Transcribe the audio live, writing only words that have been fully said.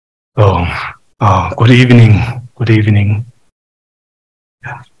So, good evening. Good evening.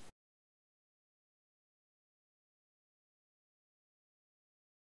 Yeah.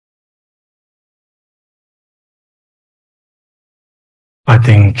 I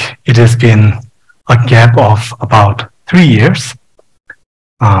think it has been a gap of about 3 years.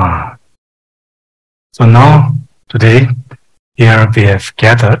 So now, today, here we have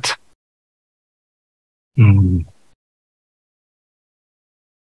gathered.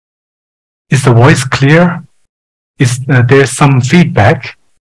 Is the voice clear? Is there some feedback?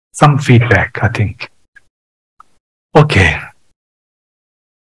 Some feedback, I think. Okay.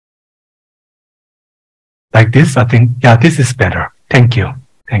 Like this, I think, yeah, this is better. Thank you.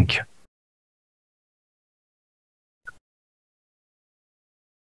 Thank you.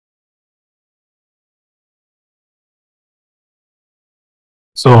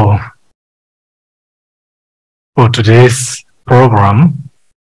 So, for today's program,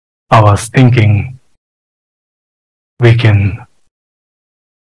 I was thinking we can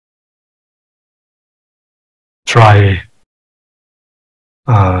try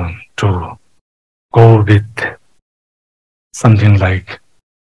to go with something like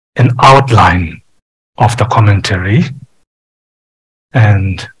an outline of the commentary,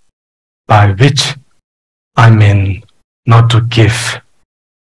 and by which I mean not to give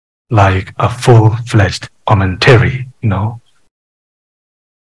like a full-fledged commentary, you know.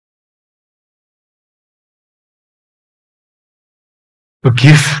 To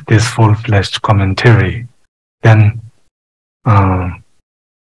give this full-fledged commentary, then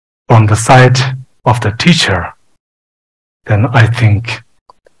from the side of the teacher, then I think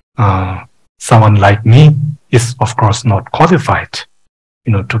someone like me is of course not qualified,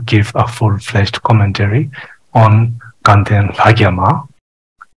 you know, to give a full-fledged commentary on Ganden Lha Gyama.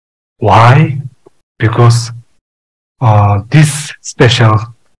 Why? Because this special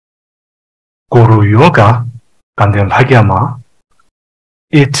Guru Yoga, Ganden Lha Gyama,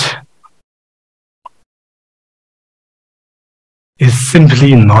 it is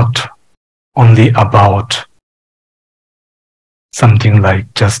simply not only about something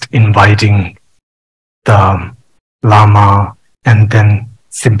like just inviting the Lama and then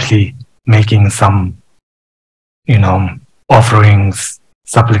simply making some, you know, offerings,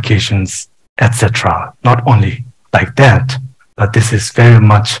 supplications, etc. Not only like that, but this is very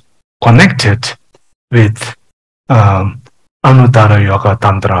much connected with Anuttara Yoga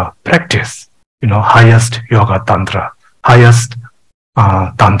Tantra practice, you know, highest Yoga Tantra, highest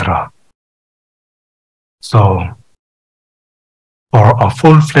Tantra. So, for a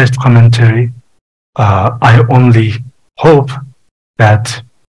full-fledged commentary, I only hope that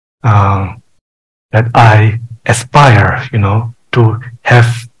that I aspire, you know, to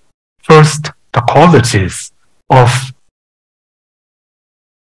have first the qualities of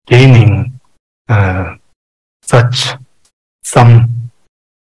gaining such some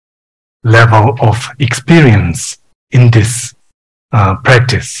level of experience in this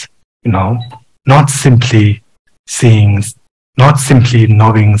practice, you know, not simply seeing, not simply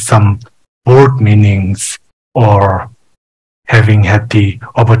knowing some word meanings or having had the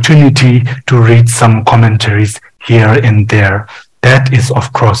opportunity to read some commentaries here and there. That is,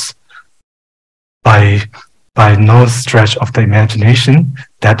 of course, by no stretch of the imagination,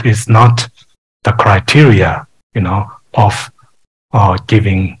 that is not the criteria, you know, of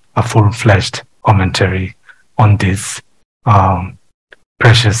giving a full-fledged commentary on this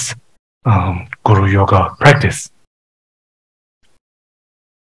precious Guru Yoga practice.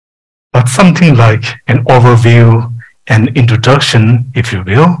 But something like an overview, an introduction, if you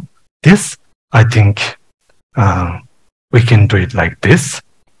will, this, I think, we can do it like this.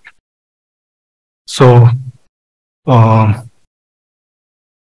 So,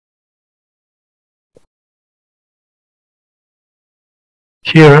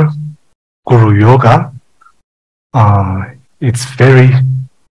 here, Guru Yoga, it's very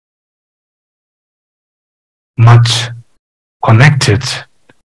much connected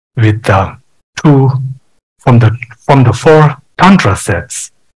with the two from the four tantra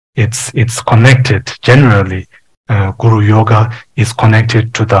sets. It's connected generally. Guru Yoga is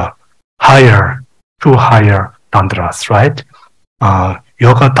connected to the two higher tantras, right?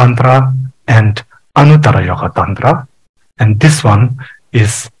 Yoga Tantra and Anuttara Yoga Tantra, and this one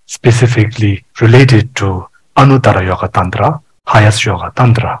is specifically related to Anuttara Yoga Tantra, highest Yoga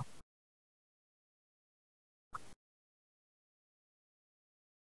Tantra.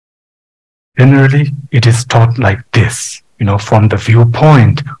 Generally, it is taught like this, you know, from the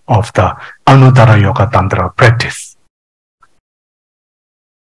viewpoint of the Anuttara Yoga Tantra practice.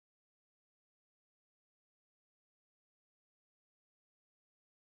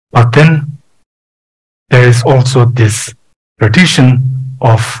 But then there is also this tradition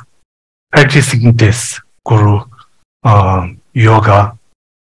of practicing this Guru Yoga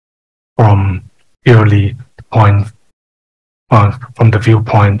from purely from the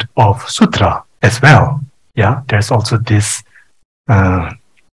viewpoint of Sutra as well. Yeah, there's also this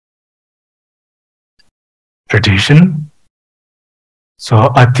tradition.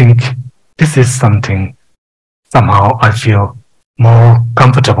 So I think this is something somehow I feel more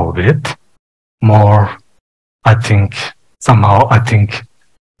comfortable with, more, I think, somehow I think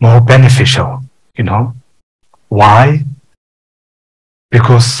more beneficial, you know. Why?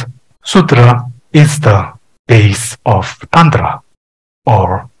 Because Sutra is the base of Tantra,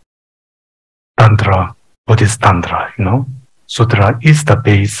 or Tantra, Buddhist Tantra, you know. Sutra is the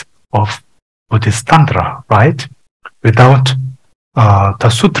base of Buddhist Tantra, right? Without the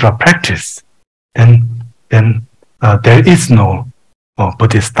Sutra practice, then there is no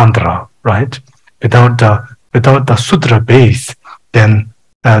Buddhist Tantra, right? Without the Sutra base, then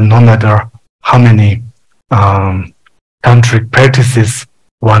no matter how many tantric practices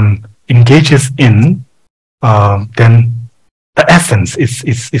one engages in, then the essence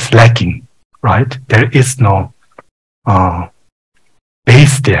is lacking, right? There is no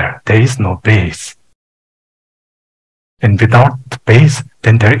base there. There is no base, and without the base,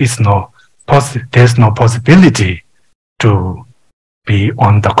 then there's no possibility to be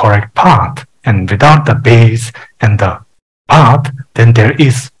on the correct path. And without the base and the path, then there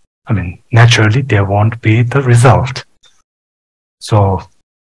is, I mean, naturally there won't be the result. So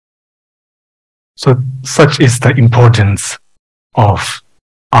such is the importance of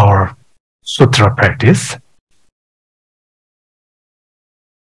our sutra practice.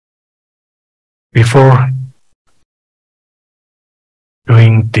 Before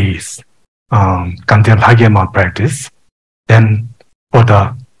doing this Ganden Lha Gyama practice, then for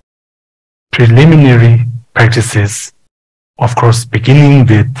the preliminary practices, of course, beginning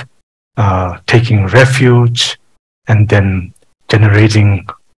with taking refuge and then generating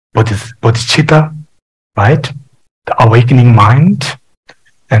bodhicitta, right? The awakening mind,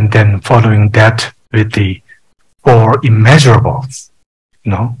 and then following that with the four immeasurables,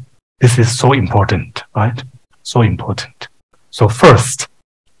 you know, this is so important, right? So important. So first,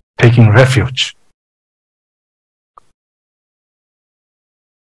 taking refuge.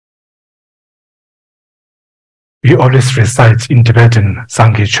 We always recite in Tibetan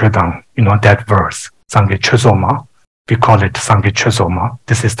Sangye Chödang, you know, that verse, Sangye Chösoma. We call it Sangye Chösoma.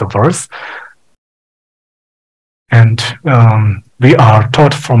 This is the verse. And we are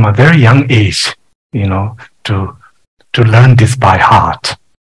taught from a very young age, you know, to learn this by heart.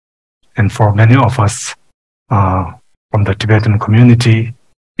 And for many of us from the Tibetan community,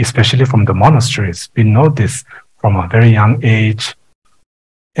 especially from the monasteries, we know this from a very young age,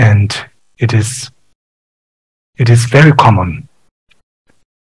 and it is very common.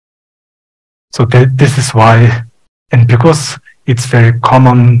 So this is why, and because it's very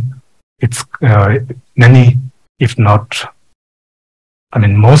common, it's many, if not, I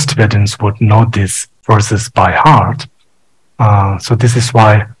mean, most Tibetans would know these verses by heart. So this is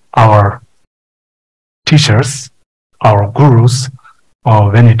why our teachers, our gurus,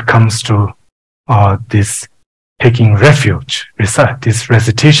 when it comes to this taking refuge, this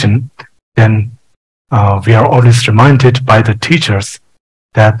recitation, then we are always reminded by the teachers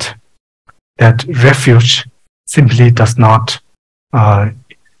that refuge simply does not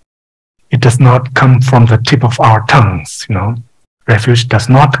it does not come from the tip of our tongues, you know. Refuge does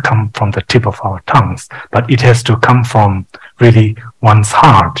not come from the tip of our tongues, but it has to come from really one's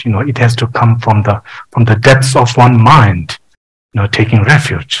heart, you know. It has to come from the depths of one mind, you know, taking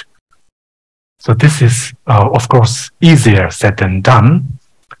refuge. So this is of course easier said than done.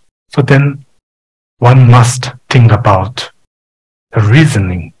 So then one must think about the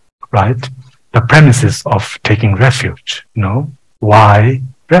reasoning, right? The premises of taking refuge, you know. Why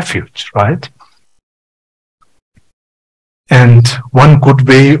refuge, right? And one good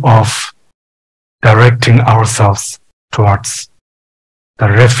way of directing ourselves towards the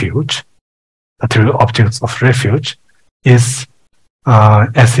refuge, the three objects of refuge, is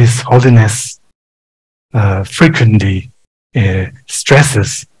as His Holiness frequently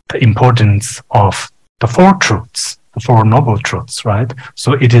stresses the importance of the Four Truths, the Four Noble Truths, right?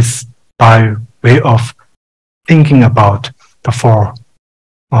 So it is by way of thinking about the Four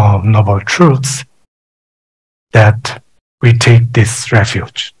Noble Truths that we take this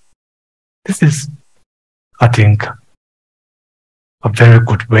refuge. This is, I think, a very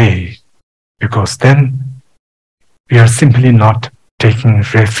good way, because then we are simply not taking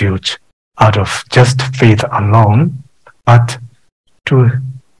refuge out of just faith alone, but to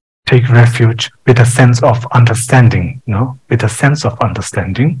take refuge with a sense of understanding, with a sense of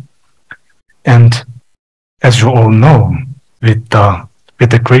understanding. And as you all know, with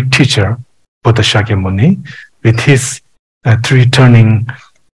the great teacher, Buddha Shakyamuni, with his three turnings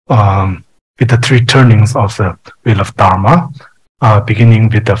of the wheel of Dharma, beginning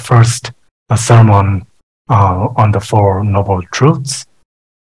with the first sermon on the Four Noble Truths,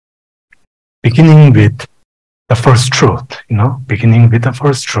 beginning with the first truth, beginning with the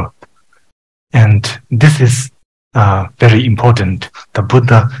first truth. And this is very important. The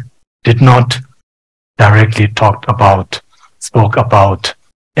Buddha did not directly spoke about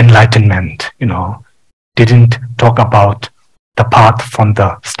enlightenment, didn't talk about the path from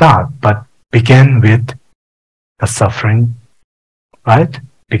the start, but began with the suffering, right?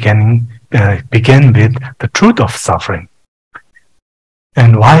 Began with the truth of suffering.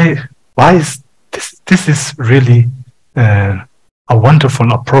 And why is this? This is really a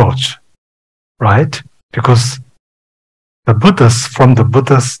wonderful approach, right? Because from the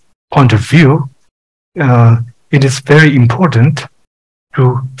Buddha's point of view, it is very important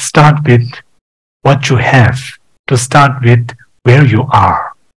to start with what you have, to start with where you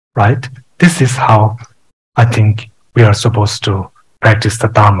are, right? This is how I think we are supposed to practice the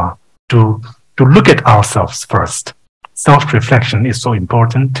Dharma, to look at ourselves first. Self-reflection is so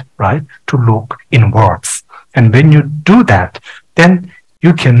important, right? To look inwards. And when you do that, then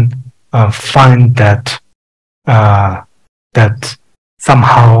you can find that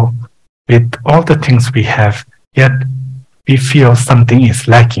somehow with all the things we have, yet we feel something is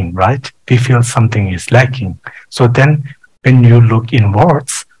lacking, right? We feel something is lacking. So then when you look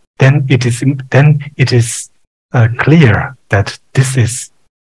inwards, then it is clear that this is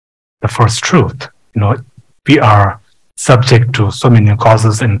the first truth. We are subject to so many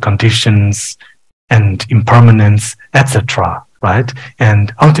causes and conditions and impermanence, etc., right?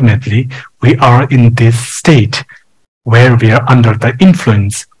 And ultimately, we are in this state where we are under the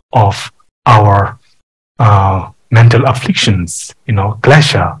influence of our mental afflictions,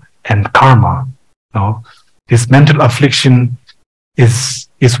 klesha and karma. This mental affliction is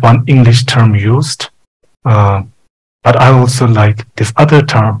one English term used, but I also like this other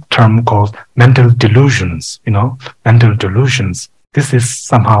term called mental delusions. Mental delusions. This is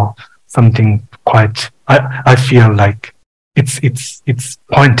somehow something quite. I feel like it's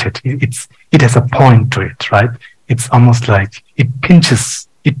pointed. It has a point to it, right? It's almost like it pinches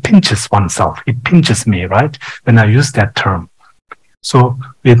oneself. It pinches me, right? When I use that term. So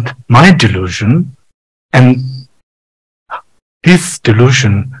with my delusion, and this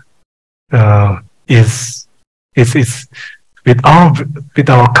delusion is with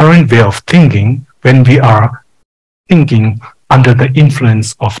our current way of thinking. When we are thinking under the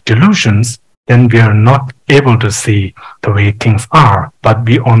influence of delusions, then we are not able to see the way things are, but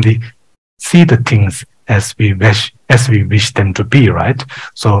we only see the things as we wish them to be, right?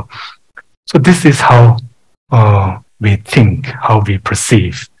 So this is how we think, how we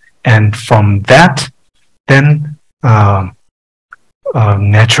perceive, and from that, then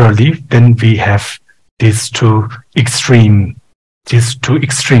naturally, then we have these two extremes.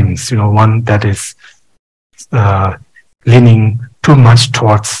 One that is leaning too much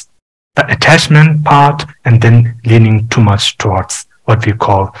towards the attachment part, and then leaning too much towards what we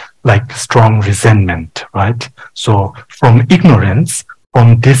call like strong resentment, right? So from ignorance,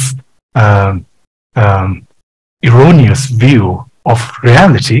 from this erroneous view of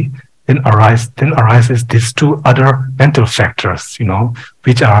reality, then arises these two other mental factors,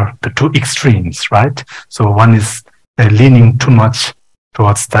 which are the two extremes, right? So one is leaning too much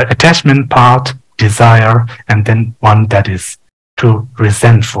towards the attachment part, desire, and then one that is too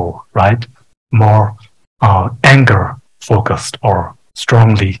resentful, right? More anger focused, or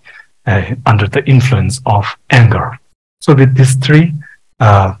strongly under the influence of anger. So with these three,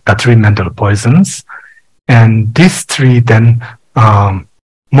 the three mental poisons, and these three then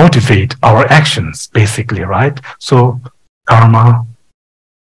motivate our actions, basically, right? So karma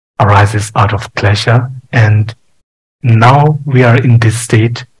arises out of klesha, and now we are in this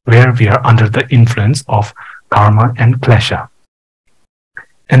state where we are under the influence of karma and klesha.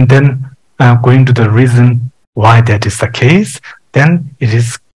 And then going to the reason why that is the case, then it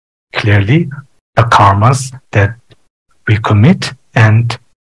is clearly the karmas that we commit and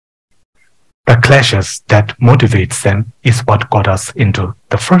the kleshas that motivates them is what got us into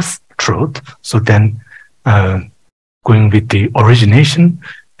the first truth. So then going with the origination,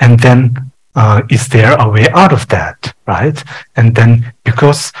 and then is there a way out of that, right? And then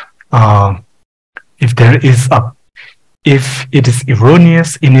because if it is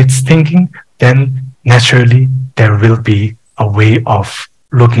erroneous in its thinking, then naturally there will be a way of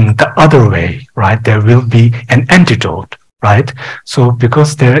looking the other way, right? There will be an antidote, right? So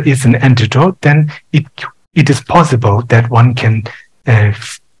because there is an antidote, then it is possible that one can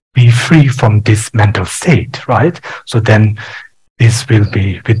be free from this mental state, right? So then this will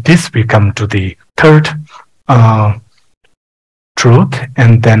be, with this we come to the third truth,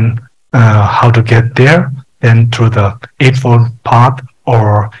 and then how to get there, then through the Eightfold Path,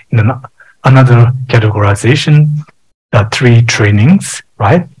 or in another categorization, the three trainings,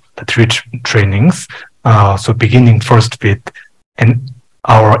 right? The three trainings. So beginning first with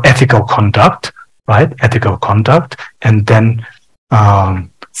our ethical conduct, right? Ethical conduct, and then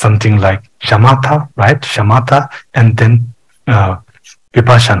something like shamatha, right? Shamatha, and then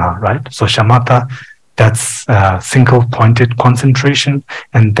vipassana, right? So shamatha, that's single-pointed concentration,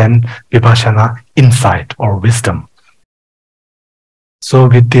 and then vipassana, insight or wisdom. So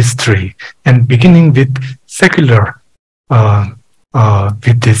with these three, and beginning with secular,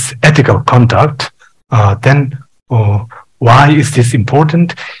 with this ethical conduct, then why is this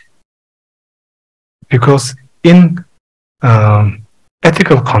important? Because in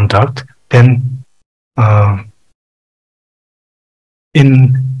ethical conduct, then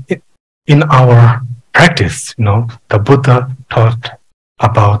in our practice, the Buddha taught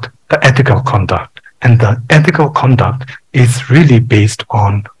about the ethical conduct, and the ethical conduct is really based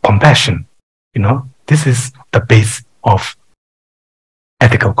on compassion. This is the base of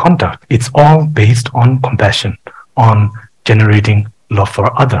ethical conduct. It's all based on compassion, on generating love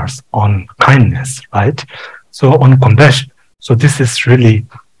for others, on kindness, right? So on compassion. So this is really,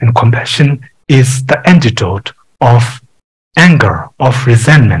 and compassion is the antidote of anger, of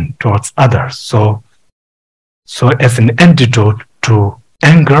resentment towards others. So as an antidote to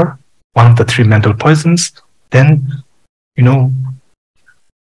anger, one of the three mental poisons, then,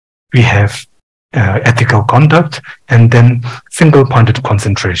 we have ethical conduct, and then single-pointed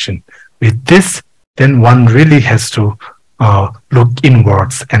concentration. With this, then one really has to look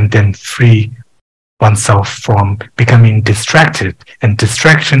inwards and then free oneself from becoming distracted. And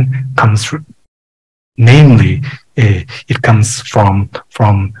distraction comes, namely, it comes from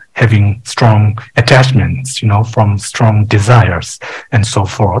having strong attachments, from strong desires and so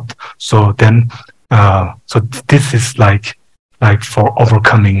forth. So then, so this is like for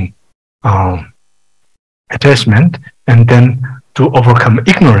overcoming attachment, and then to overcome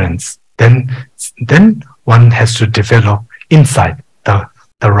ignorance, then one has to develop insight, the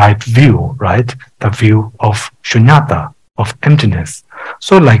right view, right? The view of shunyata, of emptiness.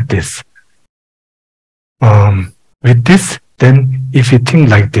 So like this. With this, then if you think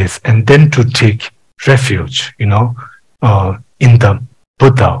like this, and then to take refuge, in the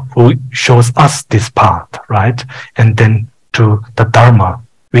Buddha who shows us this path, right? And then to the Dharma,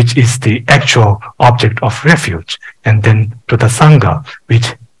 which is the actual object of refuge, and then to the Sangha,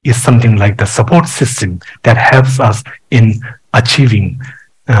 which is something like the support system that helps us in achieving,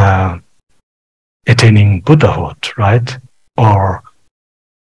 attaining Buddhahood, right? Or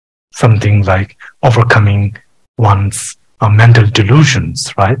something like overcoming one's mental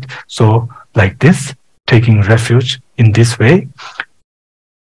delusions, right? So like this, taking refuge in this way.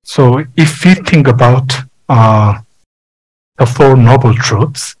 So if we think about the Four Noble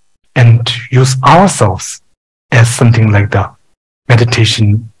Truths and use ourselves as something like the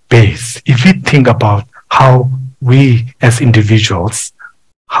meditation base, if we think about how we as individuals,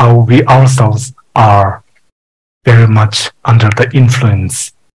 how we ourselves are very much under the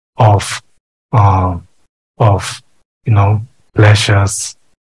influence of pleasures,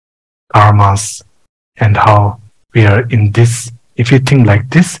 karmas, and how we are in this. If you think like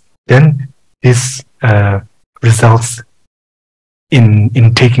this, then this results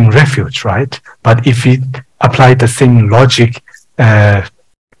in taking refuge, right? But if we apply the same logic,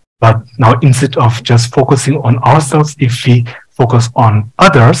 but now instead of just focusing on ourselves, if we focus on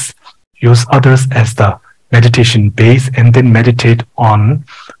others, use others as the meditation base, and then meditate on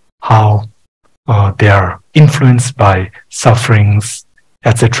how they are influenced by sufferings,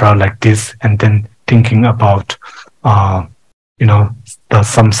 etc., like this, and then thinking about the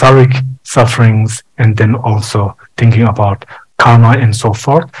samsaric sufferings, and then also thinking about karma and so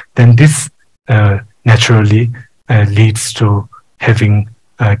forth, then this naturally leads to having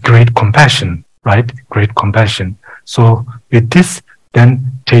great compassion, right? Great compassion. So with this,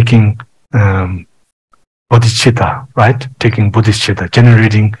 then taking bodhicitta, right? Taking bodhicitta,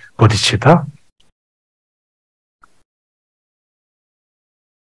 generating bodhicitta.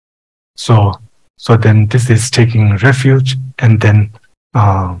 So then this is taking refuge, and then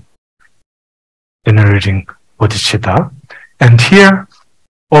generating bodhicitta. And here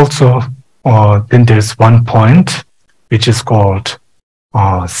also, then there's one point which is called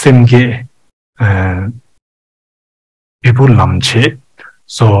Semge People Lamche.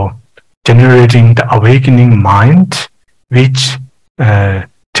 So generating the awakening mind, which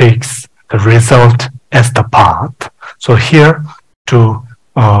takes the result as the path. So here to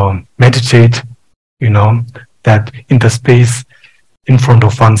meditate, that in the space in front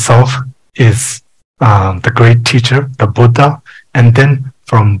of oneself is the great teacher, the Buddha, and then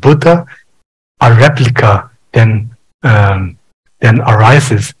from Buddha, a replica then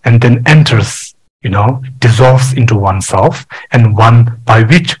arises and then enters, dissolves into oneself, and one by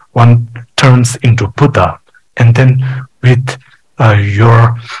which one turns into Buddha, and then with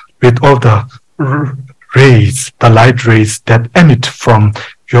all the rays, the light rays that emit from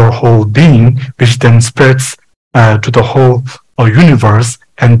your whole being, which then spreads to the whole universe,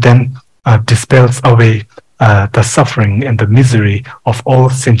 and then dispels away the suffering and the misery of all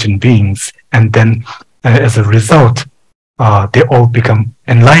sentient beings, and then as a result, they all become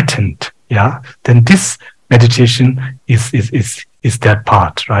enlightened. Yeah. Then this meditation is that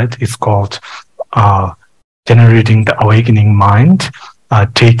part, right? It's called generating the awakening mind,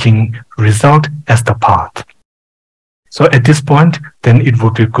 taking result as the path. So at this point, then it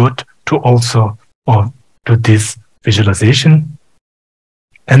would be good to also do this visualization,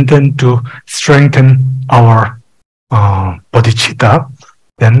 and then to strengthen our bodhicitta,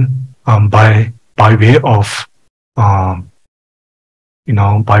 then by way of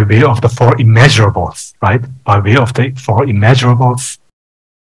by way of the four immeasurables, right? By way of the four immeasurables.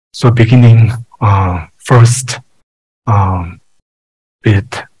 So beginning first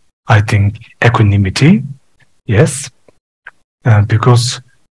with, I think, equanimity. Yes, because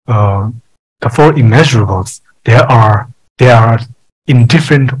the four immeasurables, they are in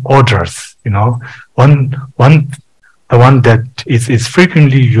different orders. The one that is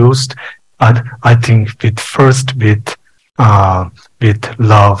frequently used, I think, with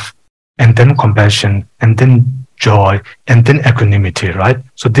love, and then compassion, and then joy, and then equanimity, right?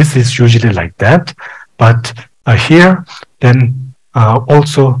 So this is usually like that. But here, then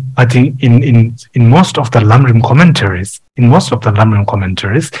also, I think in most of the Lamrim commentaries,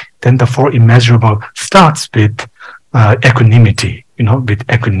 then the four immeasurable starts with equanimity, with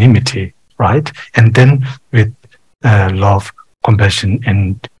equanimity, right? And then with love, compassion,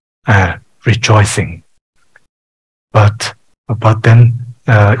 and rejoicing. But then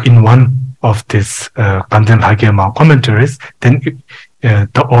in one of these Ganden Lha Gyama commentaries, then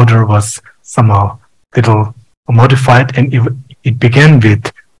the order was somehow little modified, and it began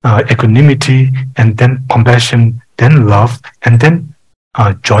with equanimity, and then compassion, then love, and then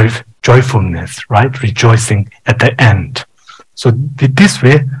joyfulness, right? Rejoicing at the end. So this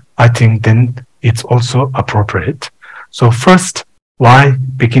way, I think then it's also appropriate. So first, why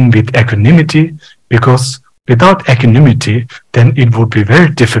begin with equanimity? Because without equanimity, then it would be very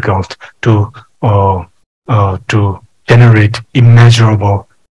difficult to generate immeasurable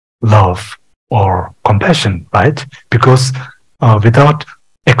love or compassion, right? Because without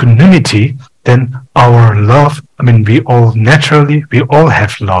equanimity, then our love, we all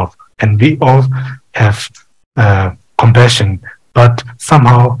have love, and we all have compassion, but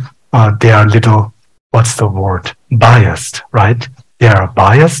somehow they are little, biased, right? They are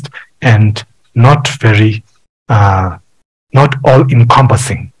biased and not very, not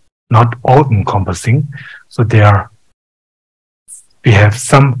all-encompassing. So we have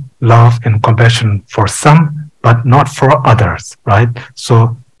some love and compassion for some, but not for others, right?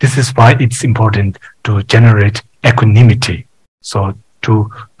 So this is why it's important to generate equanimity. So to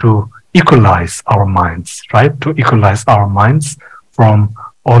equalize our minds, right? To equalize our minds from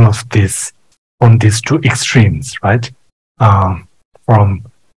all of this, from these two extremes, right? From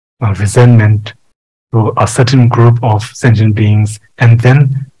resentment to a certain group of sentient beings, and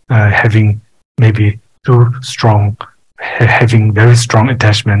then having maybe having very strong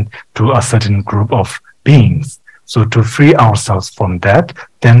attachment to a certain group of beings. So to free ourselves from that,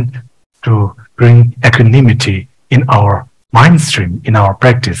 then to bring equanimity in our mind stream, in our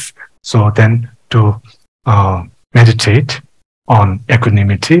practice. So then to meditate on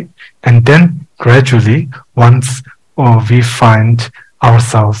equanimity, and then gradually, once we find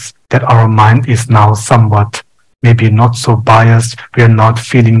ourselves that our mind is now somewhat maybe not so biased, we are not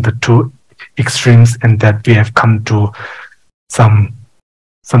feeling the two extremes, and that we have come to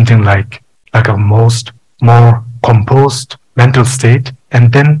something like a more composed mental state,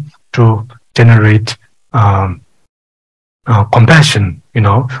 and then to generate compassion,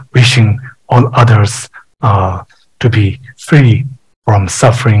 wishing all others to be free from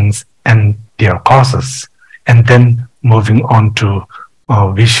sufferings and their causes, and then moving on to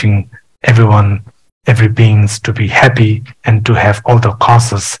wishing everyone every beings to be happy and to have all the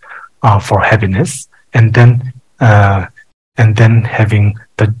causes for happiness, and then having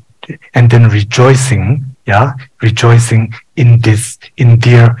the and then rejoicing, rejoicing in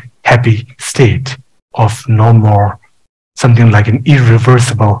their happy state of no more, something like an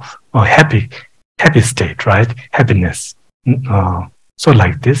irreversible or happy state, right? Happiness. So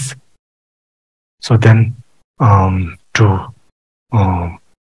like this. So then to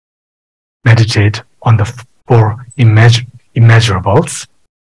meditate on the four immeasurables.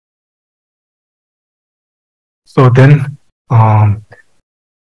 So then,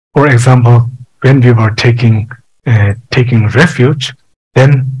 for example, when we were taking refuge,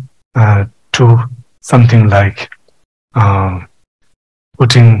 then to something like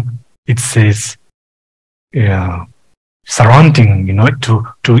putting, it says, surrounding,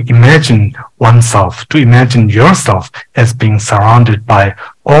 to imagine oneself, to imagine yourself as being surrounded by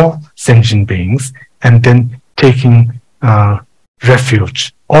all sentient beings, and then taking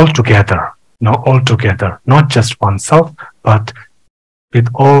refuge all together, not just oneself, but with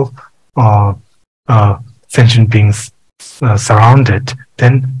all sentient beings surrounded,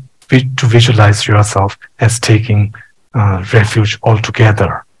 then to visualize yourself as taking refuge all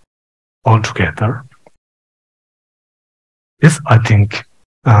together. This, I think,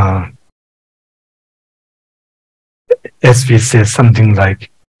 as we say, something like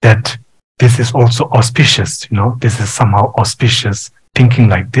that, this is also auspicious, this is somehow auspicious. Thinking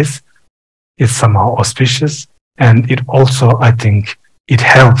like this is somehow auspicious, and it also, I think, it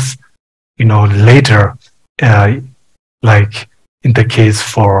helps, later, like in the case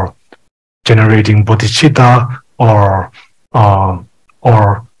for generating bodhicitta or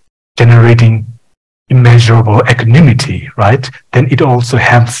generating immeasurable equanimity, right? Then it also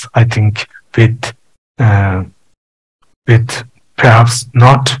helps, I think, with perhaps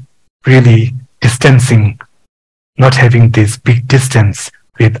not really distancing, not having this big distance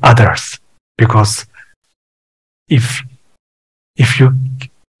with others, because if you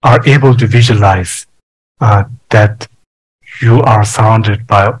are able to visualize that you are surrounded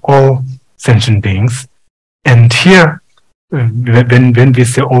by all sentient beings, and here when we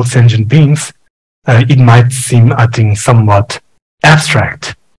say all sentient beings, it might seem, I think, somewhat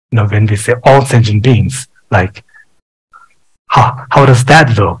abstract, when we say all sentient beings, like how does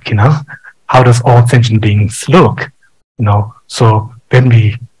that look, how does all sentient beings look, so when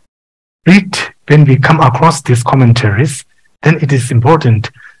we come across these commentaries, then it is important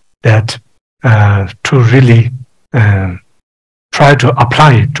that to really try to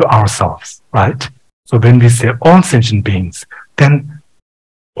apply it to ourselves, right? So when we say all sentient beings, then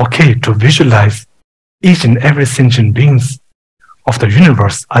okay, to visualize each and every sentient beings of the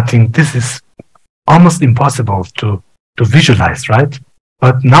universe, I think this is almost impossible to visualize, right?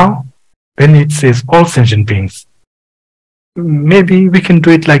 But now, when it says all sentient beings, maybe we can do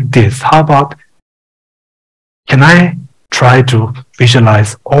it like this. How about, can I try to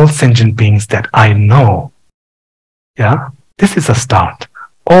visualize all sentient beings that I know? Yeah, this is a start.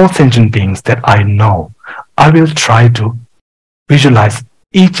 All sentient beings that I know. I will try to visualize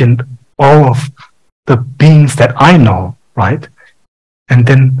each and all of the beings that I know, right? And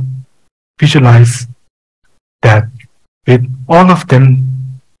then visualize that with all of them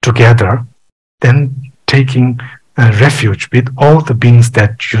together, then taking refuge with all the beings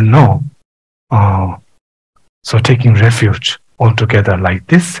that you know. So taking refuge all together like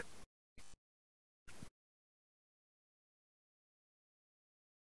this.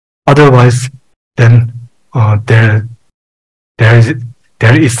 Otherwise, then there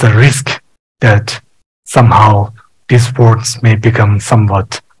is a risk that somehow these words may become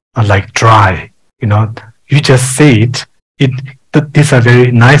somewhat like dry. You just say it. These are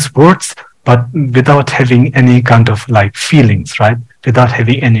very nice words, but without having any kind of like feelings, right? Without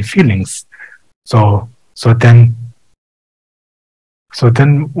having any feelings. So then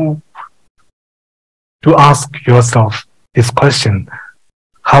to ask yourself this question: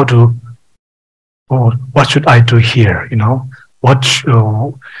 what should I do here?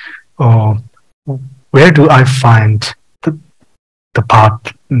 Where do I find the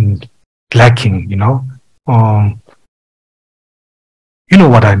part lacking? You know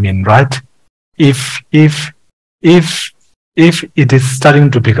what I mean, right? If it is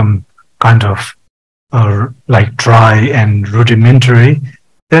starting to become kind of like dry and rudimentary,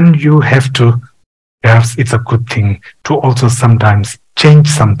 then you have to, perhaps it's a good thing to also sometimes change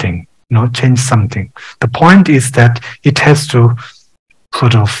something, change something. The point is that it has to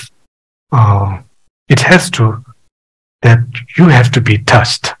sort of, that you have to be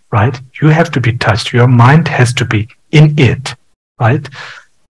touched, right? You have to be touched. Your mind has to be in it, right?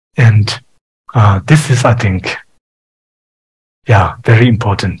 And this is, I think, very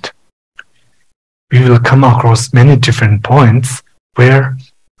important. We will come across many different points where,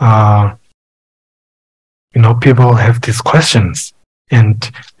 people have these questions,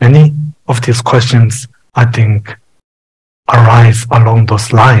 and many of these questions, I think, arise along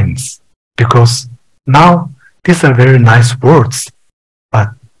those lines, because now these are very nice words,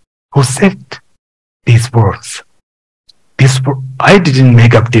 but who said these words? I didn't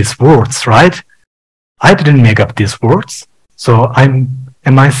make up these words, right? I didn't make up these words. So am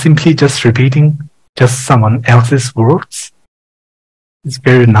I simply just repeating just someone else's words? It's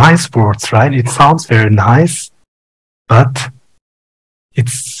very nice words, right? It sounds very nice, but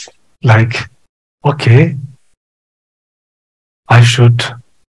it's like, okay, I should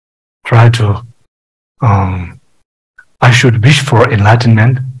try to, I should wish for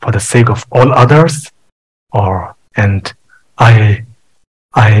enlightenment for the sake of all others, and I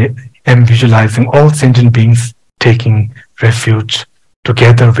am visualizing all sentient beings taking refuge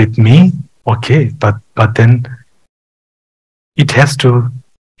together with me. Okay, but then it has to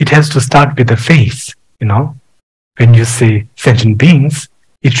start with a face, When you say sentient beings,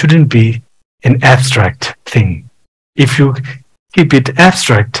 it shouldn't be an abstract thing. If you keep it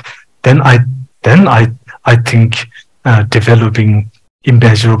abstract, then I think developing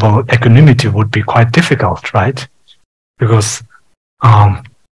immeasurable equanimity would be quite difficult, right? Because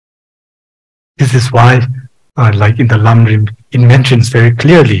this is why, like in the Lamrim, it mentions very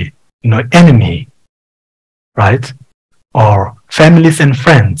clearly, enemy, right? Or families and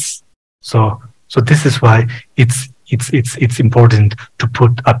friends. So this is why it's important to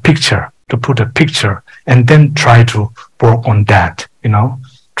put a picture, and then try to work on that,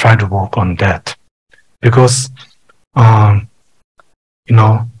 try to work on that, because 2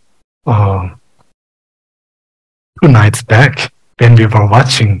 nights back, when we were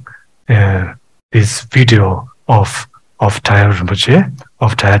watching this video of Thaya Rinpoche,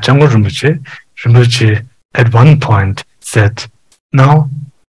 of Thaya Changpa Rinpoche, Rinpoche at one point said, now,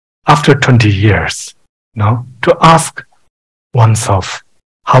 after 20 years, to ask oneself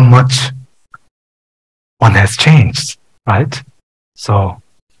how much one has changed, right? So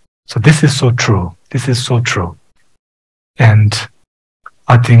this is so true. This is so true. And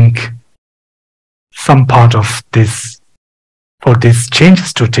I think some part of this, for these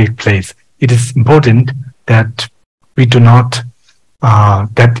changes to take place, it is important that we do not,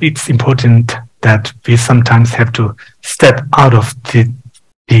 that it's important that we sometimes have to step out of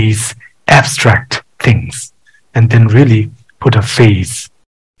these abstract things and then really put a face,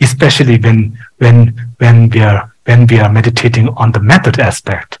 especially when we are meditating on the method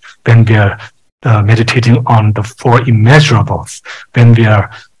aspect, when we are meditating on the 4 immeasurables, when we are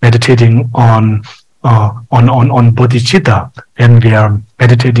meditating on bodhicitta, when we are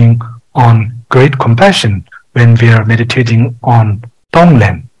meditating on great compassion, when we are meditating on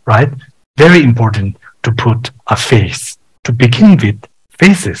Tonglen, right? Very important to put a face, to begin with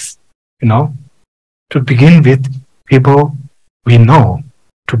faces, to begin with people we know,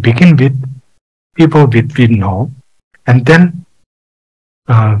 to begin with people we know, and then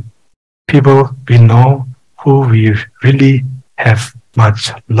people we know who we really have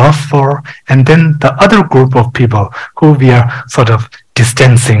much love for, and then the other group of people who we are sort of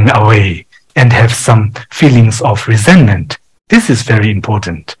distancing away and have some feelings of resentment. This is very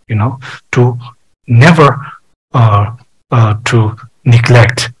important, to never to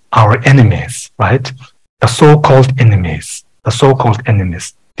neglect our enemies, right? The so-called enemies.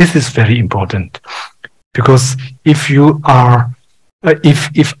 This is very important, because if you are,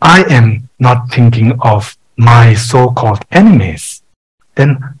 if I am not thinking of my so-called enemies,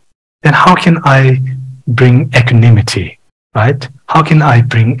 then how can I bring equanimity, right? How can I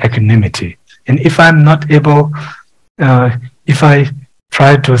bring equanimity? And if I'm not able, if I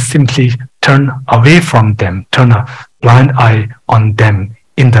try to simply turn away from them, turn a blind eye on them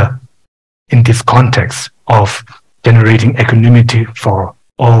in this context of generating equanimity for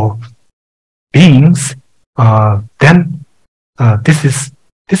all beings, then this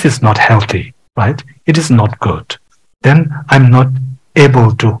is not healthy, right? It is not good. Then I'm not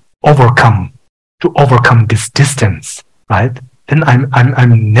able to overcome this distance, right? Then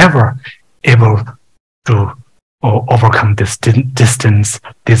I'm never able to overcome this distance,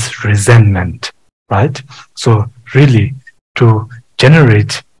 this resentment, right? So really, to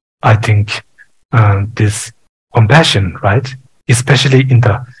generate, I think, this compassion, right? Especially in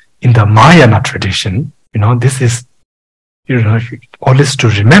the Mahayana tradition, this is, always to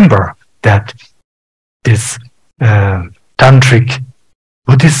remember that this tantric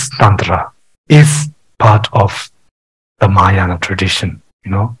Buddhist tantra is part of the Mahayana tradition.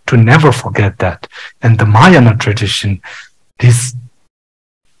 to never forget that. And the Mahayana tradition, the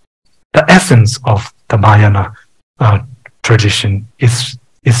essence of the Mahayana tradition is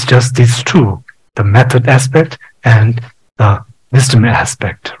just these two, the method aspect and the wisdom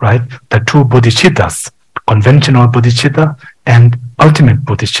aspect, right? The two bodhicittas, conventional bodhicitta and ultimate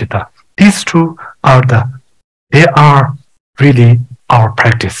bodhicitta. These two they are really our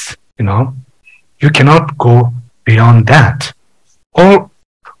practice, You cannot go beyond that. All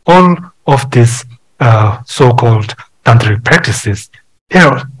of these so-called tantric practices, they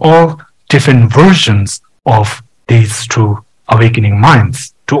are all different versions of these two awakening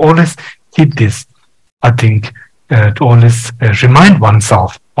minds. To always keep this, I think, to always remind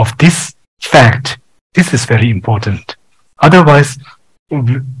oneself of this fact, this is very important. Otherwise,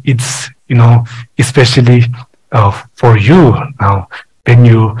 it's, especially for you now, when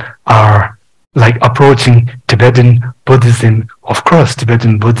you are like approaching Tibetan Buddhism, of course,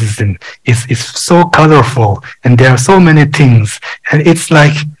 Tibetan Buddhism is so colorful, and there are so many things, and it's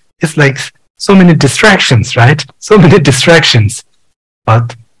like so many distractions, right? So many distractions.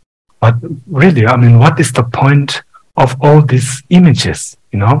 But really, what is the point of all these images?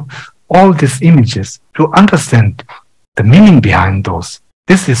 All these images, to understand the meaning behind those.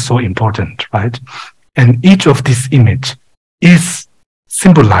 This is so important, right? And each of these image is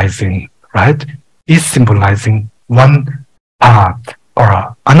symbolizing, right? Is symbolizing one path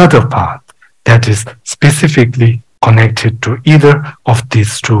or another path that is specifically connected to either of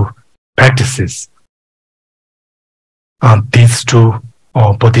these two practices. These two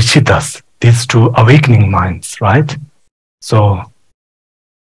bodhicittas, these two awakening minds, right? So,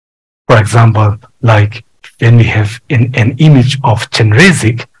 for example, like when we have an image of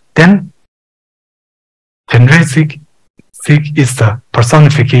Chenrezig, then Chenrezig is the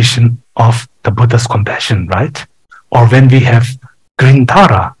personification of the Buddha's compassion, right? Or when we have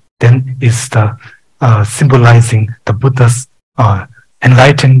Grindara, then is the symbolizing the Buddha's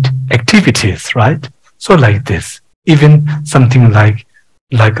enlightened activities, right? So like this, even something like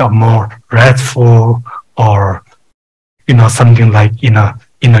a more wrathful, or something like in a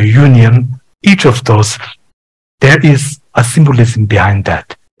union, each of those, there is a symbolism behind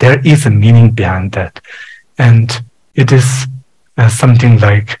that. There is a meaning behind that. And it is something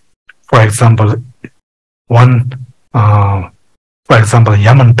like, for example,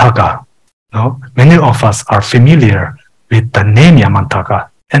 Yamantaka. Many of us are familiar with the name Yamantaka,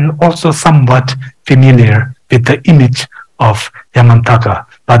 and also somewhat familiar with the image of Yamantaka,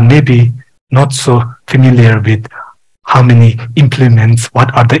 but maybe not so familiar with how many implements,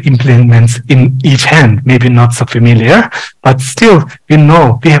 what are the implements in each hand, maybe not so familiar, but still we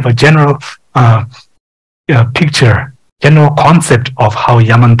know, we have a general picture, general concept of how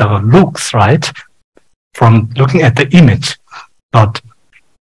Yamantaka looks, right? From looking at the image. But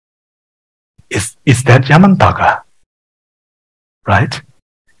is that Yamantaka? Right?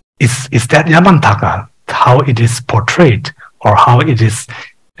 Is that Yamantaka how it is portrayed, or how it is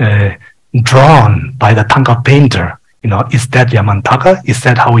drawn by the Thangka painter? Is that Yamantaka? Is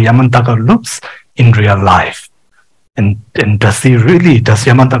that how Yamantaka looks in real life? And does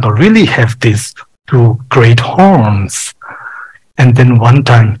Yamantaka really have these two great horns? And then one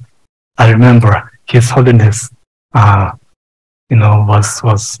time, I remember His Holiness,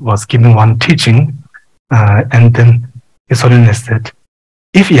 was giving one teaching, and then His Holiness said,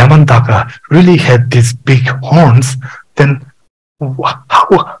 if Yamantaka really had these big horns, then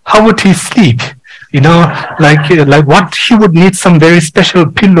how would he sleep? Like what, he would need some very special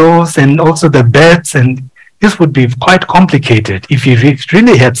pillows and also the beds, and this would be quite complicated if he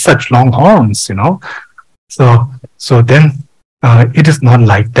really had such long horns, So then it is not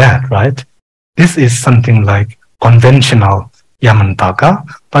like that, right? This is something like conventional Yamantaka,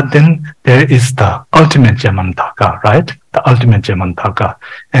 but then there is the ultimate Yamantaka, right? The ultimate Yamantaka.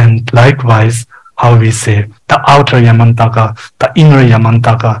 And likewise, how we say the outer Yamantaka, the inner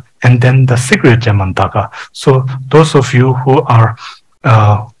Yamantaka, and then the secret Yamantaka. So those of you who are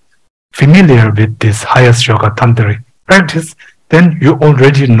familiar with this highest yoga tantric practice, then you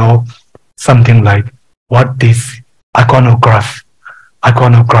already know something like what this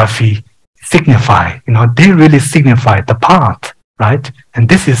iconography signify. They really signify the path, right? And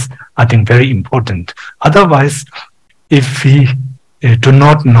this is, I think, very important. Otherwise, if we do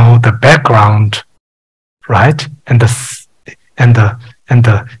not know the background, right, and the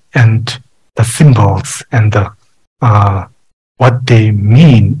symbols and the what they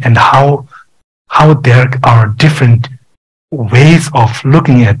mean, and how there are different ways of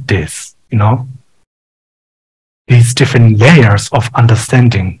looking at this, these different layers of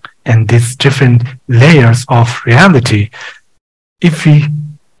understanding and these different layers of reality, if we,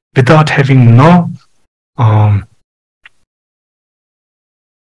 without having no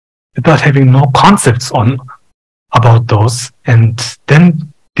concepts on about those, and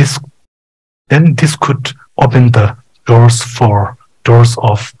then this could open the doors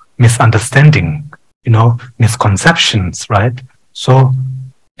of misunderstanding, misconceptions, right? So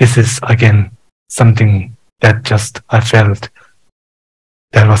this is again something that just I felt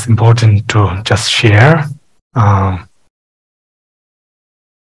that was important to just share.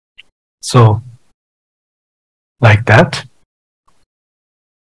 So like that.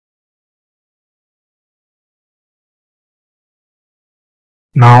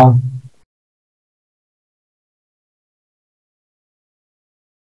 Now,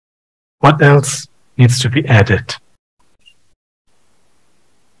 what else needs to be added?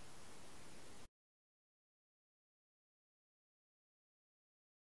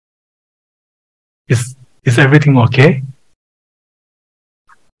 Is everything okay?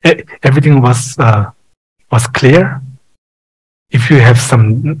 Everything was clear? If you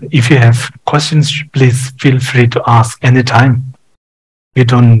have questions, please feel free to ask anytime. We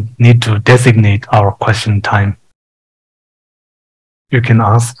don't need to designate our question time. You can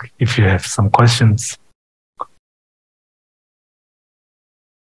ask if you have some questions.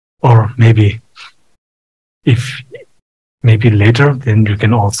 Or maybe later, then you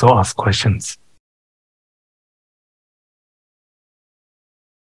can also ask questions.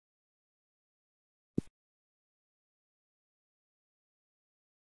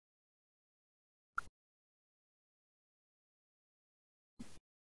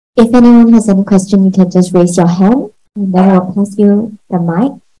 If anyone has any question, you can just raise your hand and then we'll pass you the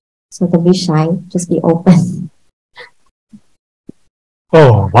mic. So don't be shy, just be open.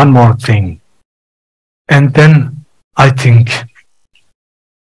 Oh, one more thing. And then I think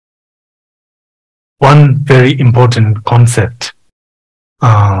one very important concept,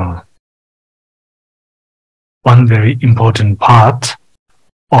 one very important part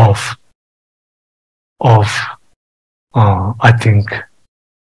of I think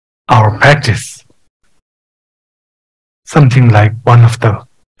our practice, something like one of the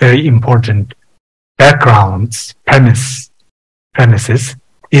very important backgrounds, premises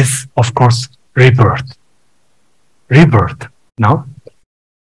is, of course, rebirth. Rebirth, no?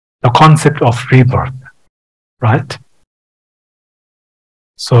 The concept of rebirth, right?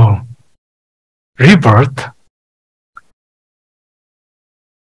 So, rebirth,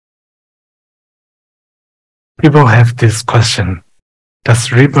 people have this question,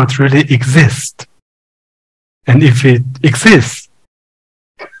 does rebirth really exist? And if it exists,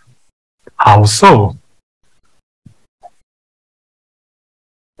 how so?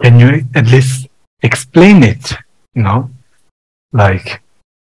 Can you at least explain it, like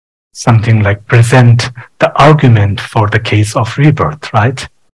something like present the argument for the case of rebirth, right?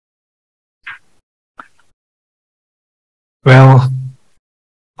 Well,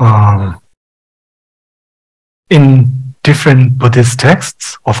 in different Buddhist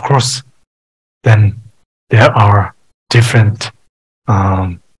texts, of course, then there are different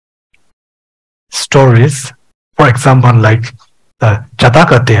stories. For example, like the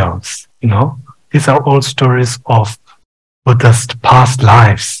Jataka tales, these are all stories of Buddha's past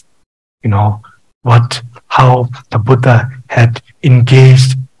lives, how the Buddha had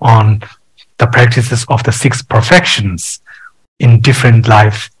engaged on the practices of the 6 perfections in different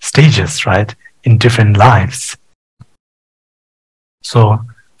life stages, right? In different lives. So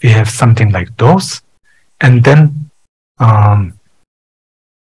we have something like those. And then,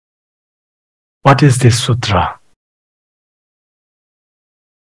 what is this sutra?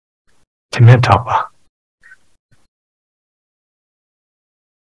 Timetapa.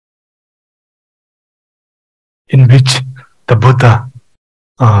 In which the Buddha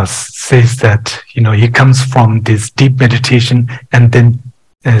says that, he comes from this deep meditation and then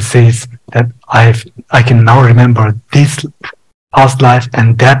says that I can now remember this past life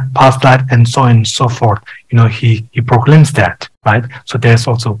and that past life and so on and so forth. He proclaims that, right? So there's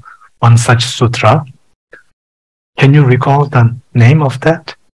also one such sutra. Can you recall the name of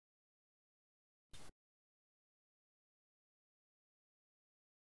that?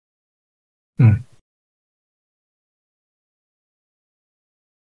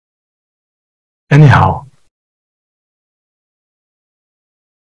 Anyhow,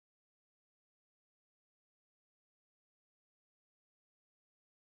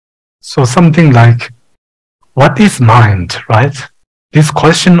 so something like, what is mind, right? This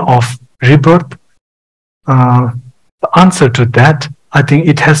question of rebirth, the answer to that, I think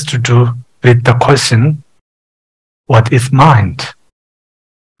it has to do with the question, what is mind?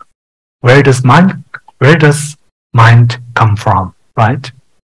 Where does mind come from, right?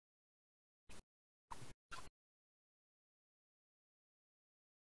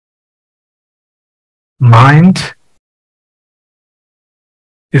 Mind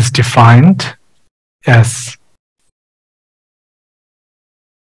is defined as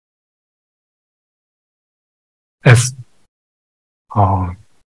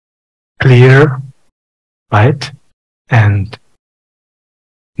clear, right? And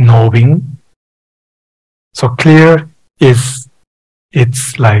knowing. So clear is,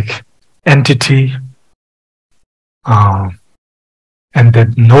 it's like entity, and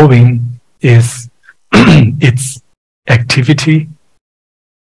then knowing is its activity.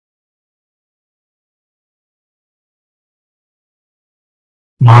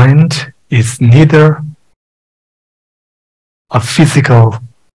 Mind is neither a physical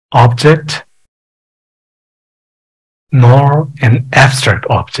object nor an abstract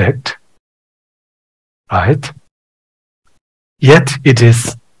object, right? Yet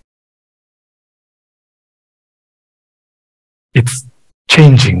it's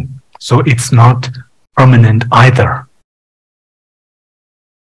changing, so it's not permanent either.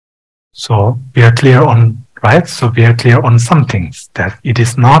 So we are clear on, right? So we are clear on some things, that it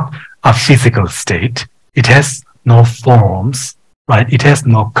is not a physical state. It has no forms, right? It has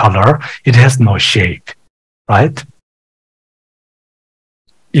no color. It has no shape, right?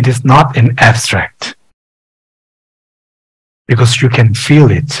 It is not an abstract, because you can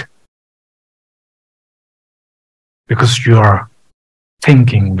feel it, because you are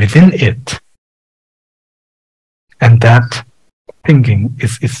thinking within it, and that thinking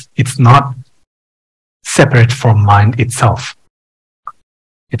it's not separate from mind itself.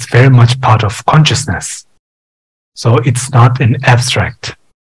 It's very much part of consciousness. So it's not an abstract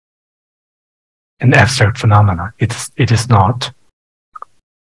phenomena. It is not.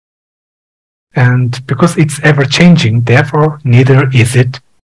 And because it's ever changing, therefore neither is it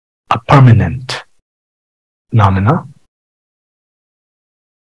a permanent phenomena.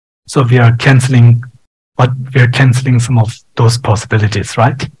 So we are canceling some of those possibilities,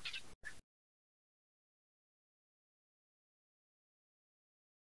 right?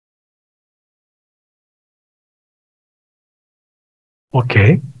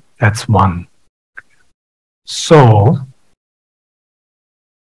 Okay, that's one. So,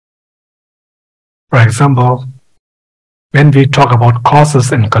 for example, when we talk about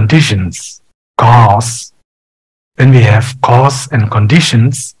causes and conditions, when we have cause and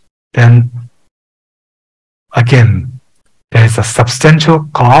conditions, then again, there is a substantial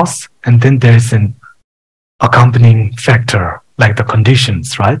cause, and then there is an accompanying factor, like the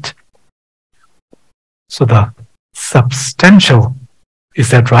conditions, right? So the substantial, is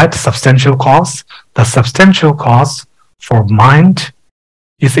that right? Substantial cause? The substantial cause for mind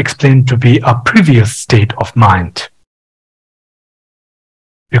is explained to be a previous state of mind.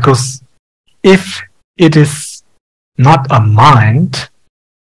 Because if it is not a mind,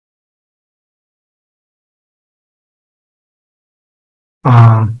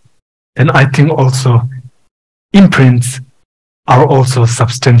 then I think also imprints are also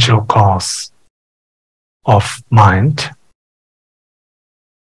substantial cause of mind,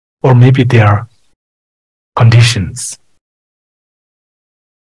 or maybe they are conditions.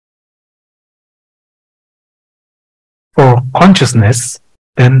 For consciousness,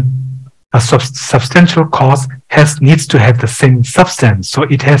 then a substantial cause needs to have the same substance, so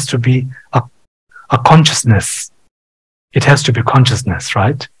it has to be a consciousness. It has to be consciousness,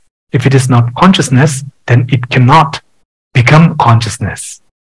 right? If it is not consciousness, then it cannot become consciousness.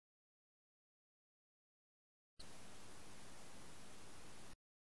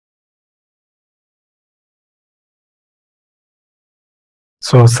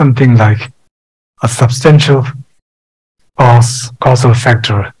 So something like a substantial causal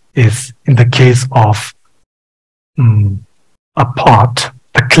factor is, in the case of a pot,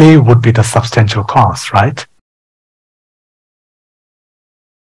 the clay would be the substantial cause, right?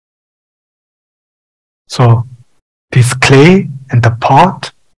 So this clay and the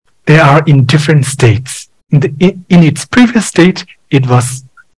pot, they are in different states. In its previous state, it was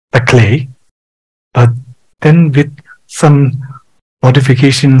the clay, but then with some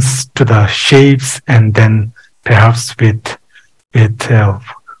modifications to the shapes, and then perhaps with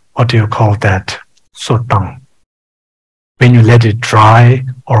what do you call that? Sotang. When you let it dry,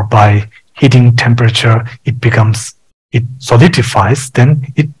 or by heating temperature, it solidifies, then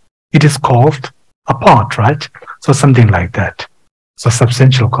it is called a pot, right? So something like that. So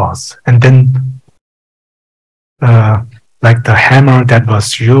substantial cause. And then like the hammer that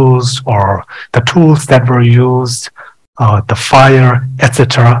was used, or the tools that were used, the fire,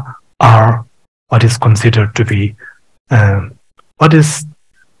 etc., are what is considered to be, what is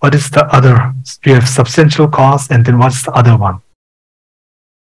the other? We have substantial cause, and then what's the other one?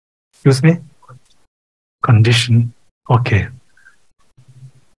 Excuse me? Condition. Okay.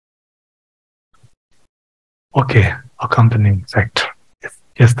 Okay, accompanying factor.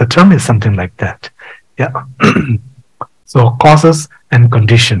 Yes, the term is something like that. Yeah. So causes and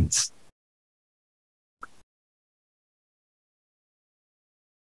conditions.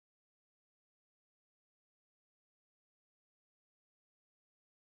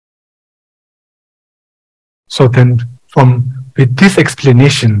 So then with this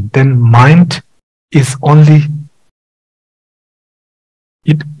explanation, then mind is only,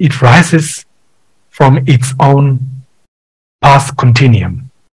 it rises from its own past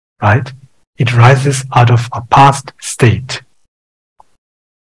continuum, right? It rises out of a past state.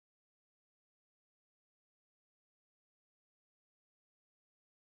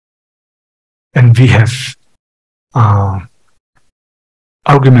 And we have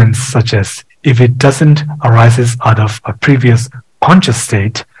arguments such as, if it doesn't arises out of a previous conscious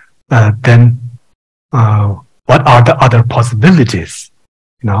state, then what are the other possibilities?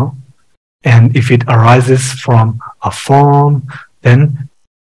 You know, and if it arises from a form, then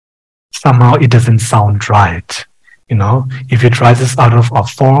somehow it doesn't sound right. You know, if it rises out of a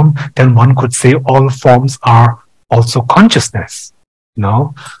form, then one could say all forms are also consciousness. You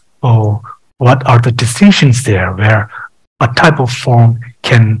know, or what are the distinctions there, where a type of form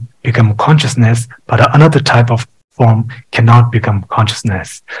can become consciousness, but another type of form cannot become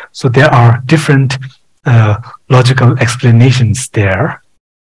consciousness. So there are different logical explanations there.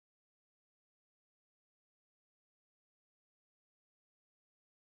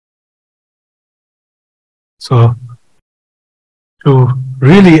 So to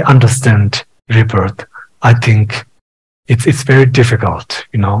really understand rebirth, I think it's very difficult,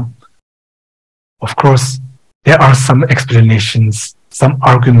 you know. Of course, there are some explanations, some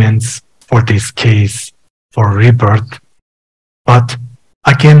arguments for this case, for rebirth, but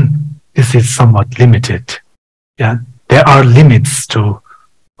again, this is somewhat limited. Yeah, there are limits to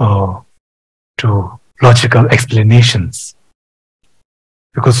logical explanations,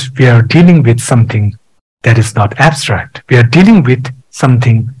 because we are dealing with something that is not abstract. We are dealing with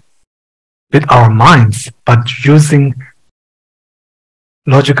something with our minds, but using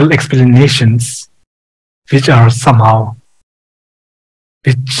logical explanations which are somehow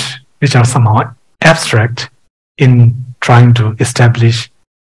abstract in trying to establish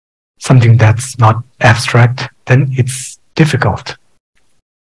something that's not abstract, then it's difficult.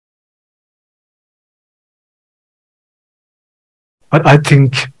 But I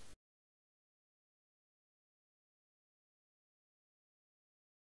think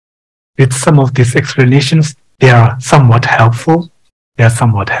with some of these explanations, they are somewhat helpful.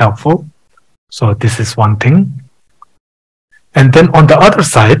 So this is one thing. And then on the other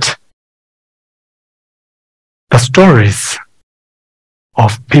side, the stories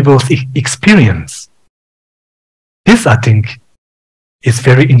of people's experience. This, I think, is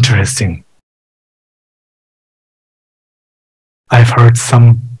very interesting. I've heard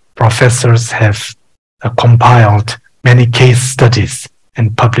some professors have compiled many case studies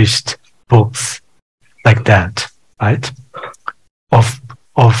and published books like that, right? Of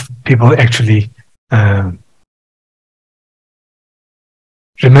people actually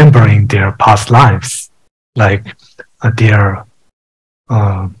remembering their past lives, like the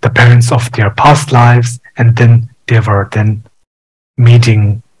parents of their past lives, and then they were then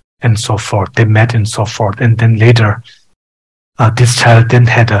meeting and so forth. They met and so forth, and then later this child then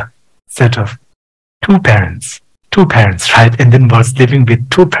had a set of two parents, right? And then was living with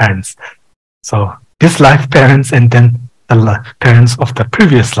two parents. So this life parents and then the parents of the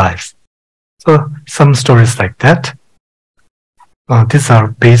previous lives. So some stories like that. These are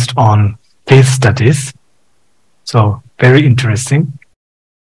based on case studies. So very interesting.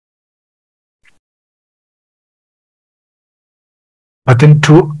 But then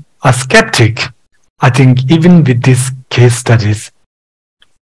to a skeptic, I think even with these case studies,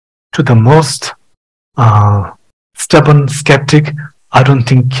 to the most stubborn skeptic, I don't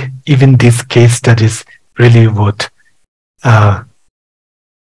think even these case studies really would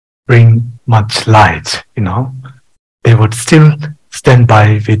bring much light, you know. They would still stand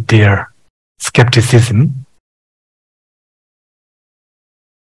by with their skepticism,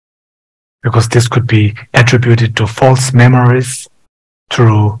 because this could be attributed to false memories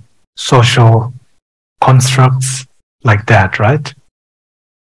through social constructs like that, right?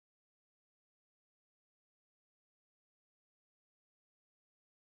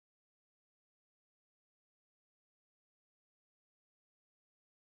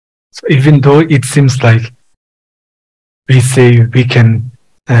 So even though it seems like we say we can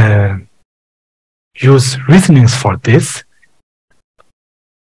use reasonings for this,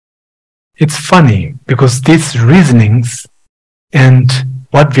 it's funny because these reasonings and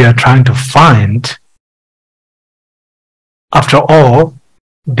what we are trying to find, after all,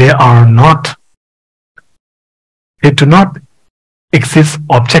 they do not exist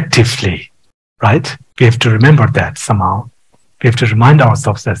objectively, right? We have to remember that somehow. We have to remind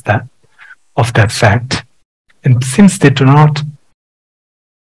ourselves of that fact. And since they do not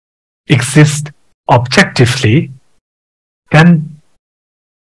exist objectively, then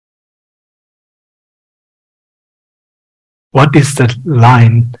what is the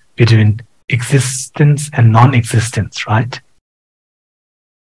line between existence and non-existence, right?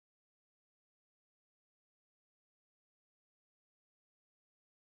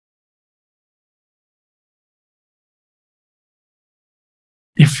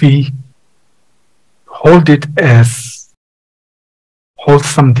 If we hold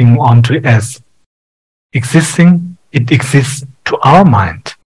something onto as existing, it exists to our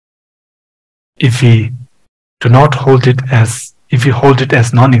mind. If we hold it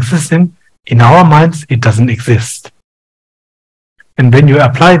as non-existent, in our minds, it doesn't exist. And when you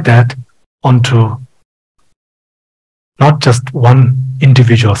apply that onto not just one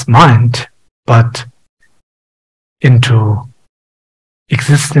individual's mind, but into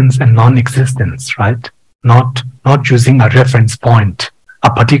existence and non-existence, right? Not using a reference point,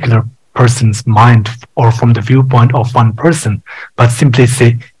 a particular person's mind or from the viewpoint of one person, but simply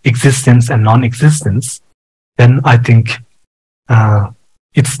say existence and non-existence, then I think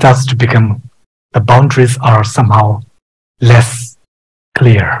it starts to become, the boundaries are somehow less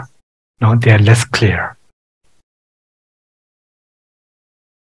clear. No, they are less clear.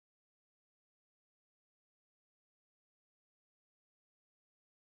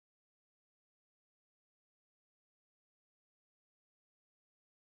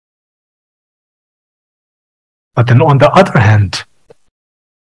 But then on the other hand,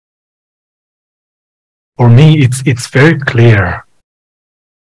 for me, it's very clear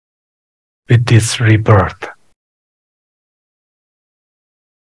with this rebirth.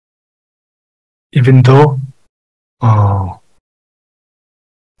 Even though I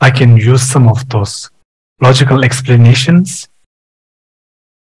can use some of those logical explanations,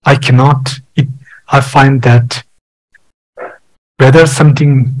 I find that whether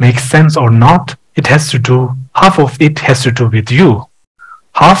something makes sense or not, half of it has to do with you.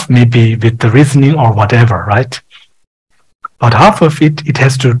 Half may be with the reasoning or whatever, right? But half of it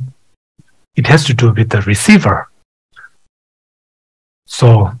has to do with the receiver.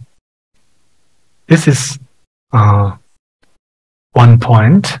 So this is one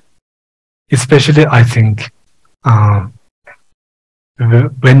point, especially I think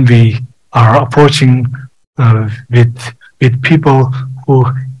when we are approaching with people who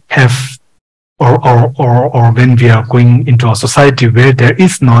have, or when we are going into a society where there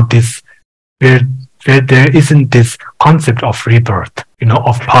is not this, where there isn't this concept of rebirth,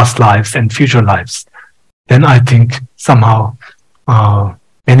 of past lives and future lives, then I think somehow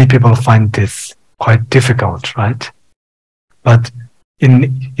many people find this quite difficult, right? But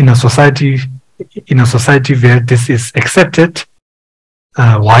in a society where this is accepted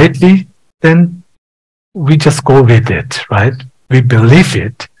widely, then we just go with it, right? We believe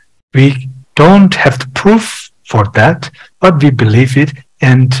it. We don't have the proof for that, but we believe it,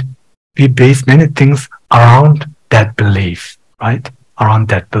 and we base many things around that belief, right? Around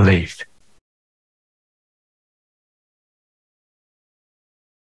that belief.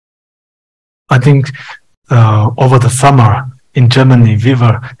 I think over the summer in Germany, we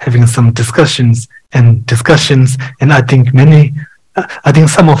were having some discussions, and I think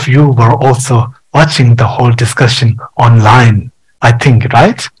some of you were also watching the whole discussion online, I think,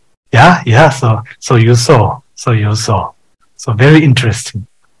 right? Yeah. So you saw. So very interesting.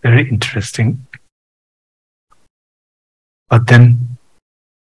 But then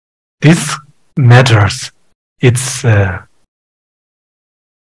this matters. It's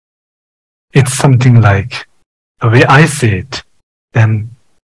something like, the way I see it, then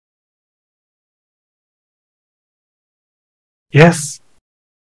yes,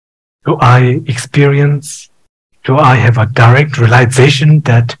 do I have a direct realization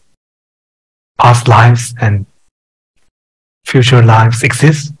that past lives and future lives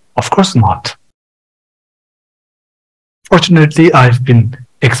exist? Of course not. Fortunately, I've been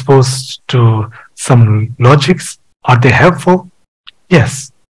exposed to some logics. Are they helpful?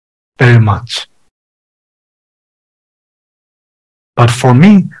 Yes, very much. But for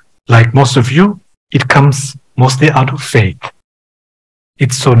me, like most of you, it comes mostly out of faith.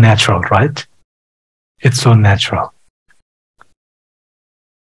 it's so natural, right? It's so natural.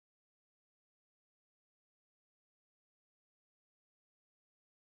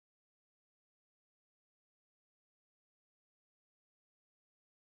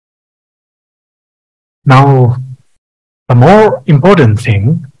 Now, the more important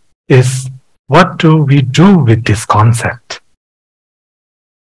thing is, what do we do with this concept?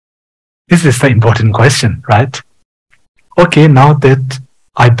 This is the important question, right? Okay, now that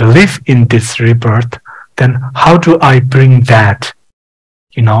I believe in this rebirth, then how do I bring that,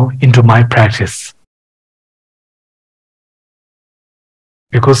 into my practice?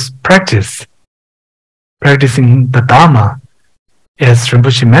 Because practicing the Dharma, as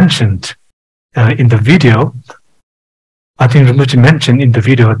Rinpoche mentioned in the video, I think Rinpoche mentioned in the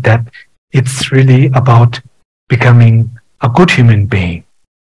video that it's really about becoming a good human being,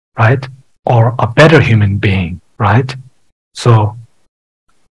 right? Or a better human being, right? So,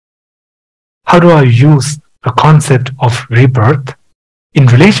 how do I use the concept of rebirth in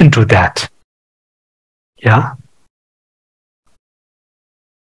relation to that? Yeah?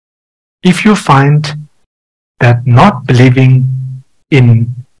 If you find that not believing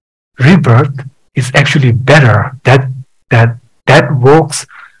in rebirth is actually better, that works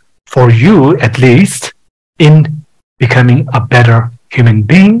for you at least in becoming a better human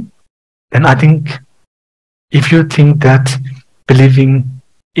being, then I think if you think that believing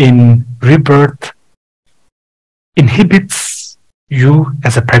in rebirth inhibits you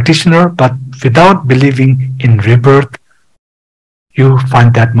as a practitioner, but without believing in rebirth, you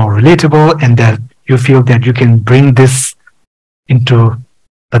find that more relatable, and that you feel that you can bring this into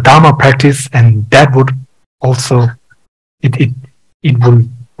the Dharma practice, and that would also, it will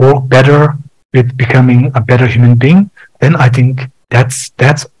work better with becoming a better human being, then I think that's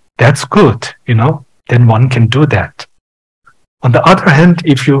good, then one can do that. On the other hand,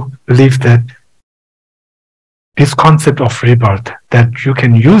 if you believe that this concept of rebirth, that you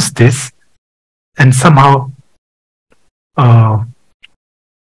can use this and somehow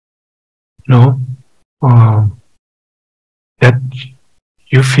that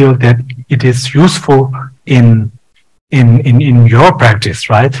you feel that it is useful in your practice,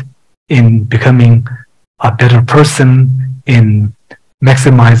 right? In becoming a better person, in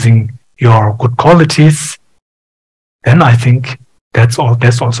maximizing your good qualities, then I think that's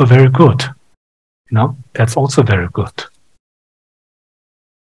also very good. That's also very good.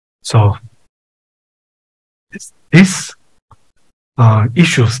 So these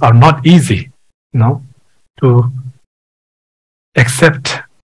issues are not easy, to accept,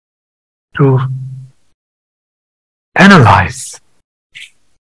 to analyze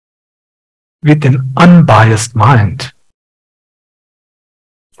with an unbiased mind.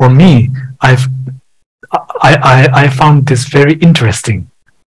 For me, I found this very interesting,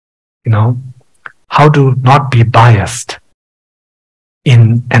 how to not be biased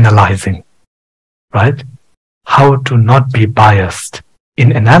in analyzing, right? How to not be biased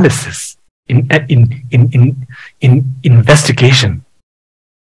in analysis, in investigation.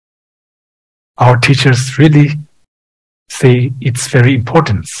 Our teachers really say it's very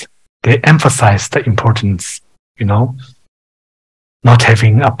important. They emphasize the importance, not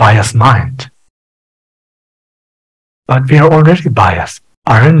having a biased mind. But we are already biased,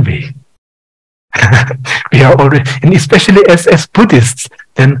 aren't we? We are already, and especially as Buddhists,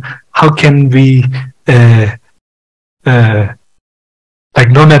 then how can we, no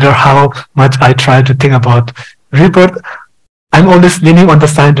matter how much I try to think about rebirth, I'm always leaning on the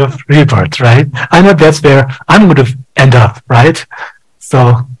side of rebirth, right? I know that's where I'm going to end up, right?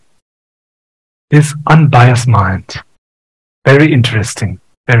 So, this unbiased mind, very interesting,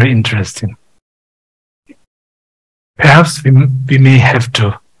 very interesting. Perhaps we may have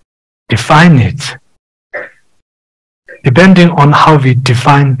to define it. Depending on how we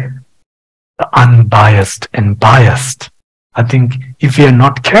define the unbiased and biased, I think if we are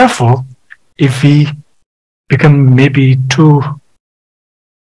not careful, if we become maybe too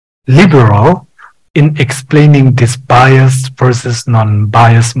liberal in explaining this biased versus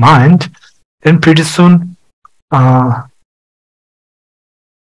non-biased mind, then pretty soon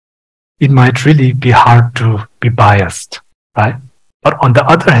it might really be hard to be biased, right? But on the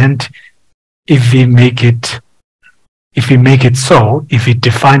other hand, if we make it so, if we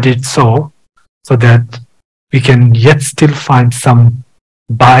define it so that we can yet still find some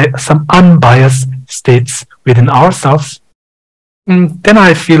unbiased states within ourselves, then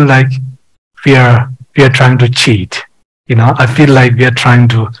I feel like we are trying to cheat. I feel like we are trying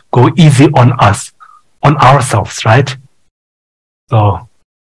to go easy on ourselves, right? So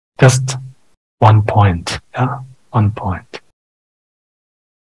just one point, yeah, one point.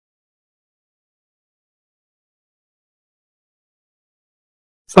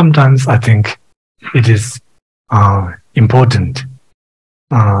 sometimes I think it is important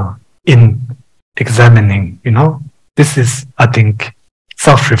in examining, this is, I think,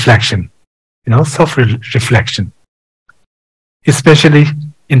 self-reflection, self-reflection, especially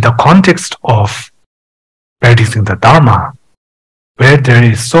in the context of practicing the Dharma, where there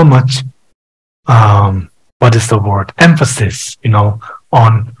is so much, emphasis,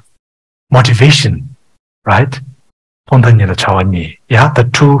 on motivation, right? Yeah, the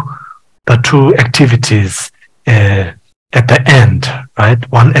two activities at the end,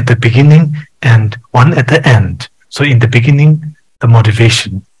 right? One at the beginning and one at the end. So in the beginning, the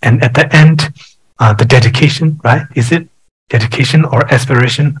motivation, and at the end, the dedication, right? Is it dedication or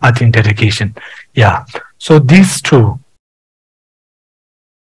aspiration? I think dedication. Yeah. So these two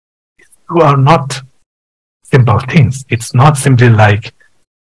are not simple things. It's not simply like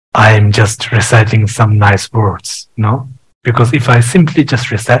I'm just reciting some nice words, because if I simply just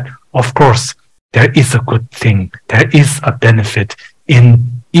recite, of course, there is a good thing. There is a benefit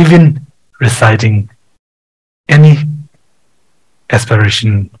in even reciting any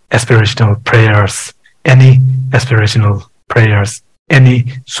aspirational prayers, any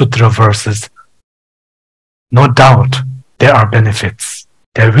sutra verses. No doubt there are benefits.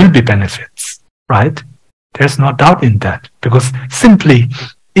 There will be benefits, right? There's no doubt in that, because simply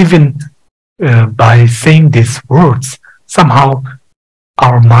even by saying these words, somehow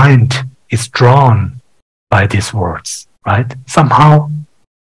our mind is drawn by these words, right? Somehow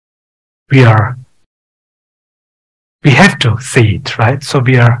we have to say it, right? So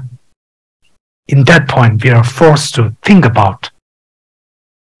we are, in that point, we are forced to think about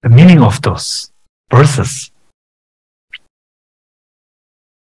the meaning of those verses.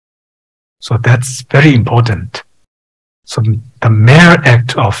 So that's very important. So the mere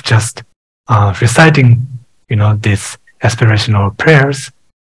act of just reciting, these aspirational prayers,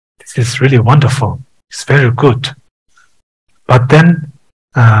 this is really wonderful. It's very good. But then,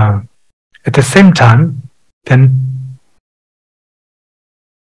 at the same time, then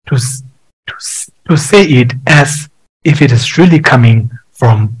to say it as if it is really coming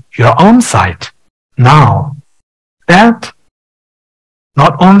from your own side. Now, that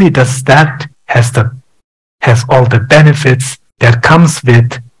not only does that has all the benefits that comes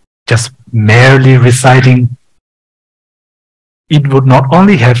with just merely reciting, it would not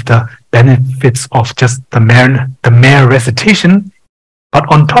only have the benefits of just the mere recitation,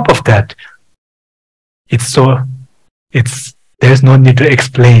 but on top of that, there's no need to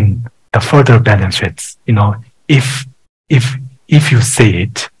explain the further benefits. If you say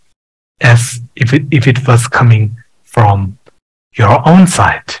it as if it was coming from your own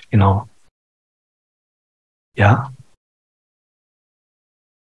side, yeah.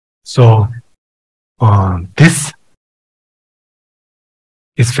 So this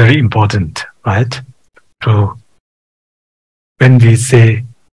is very important, right? When we say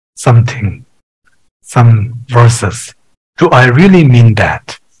something, some verses, do I really mean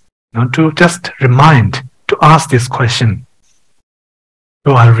that? To just to ask this question,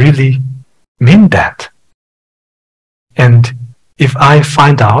 do I really mean that? And if I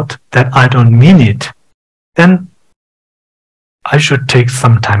find out that I don't mean it, then I should take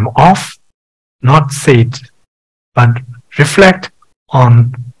some time off, not say it, but reflect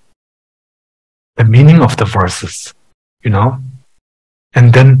on the meaning of the verses,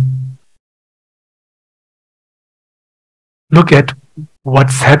 and then look at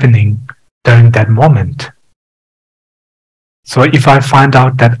what's happening during that moment. So if I find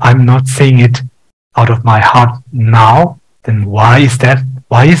out that I'm not saying it out of my heart now, then why is that?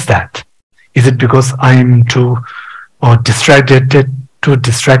 Why is that? Is it because I'm too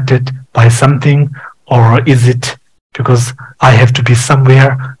distracted by something, or is it because I have to be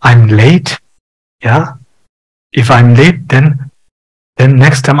somewhere, I'm late? Yeah. If I'm late, then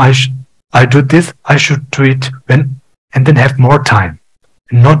next time I do this, I should do it and then have more time,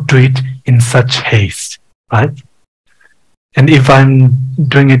 and not do it in such haste, right? And if I'm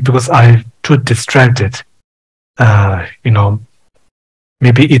doing it because I'm too distracted,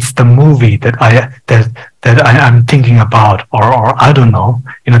 maybe it's the movie that I'm thinking about, or I don't know.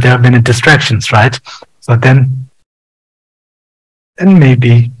 There are many distractions, right? So then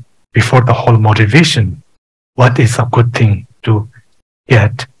maybe before the whole motivation, what is a good thing to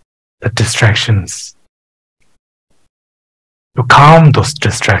get the distractions, to calm those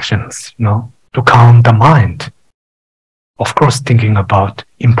distractions, to calm the mind. Of course, thinking about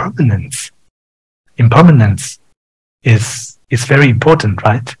impermanence. Impermanence is very important,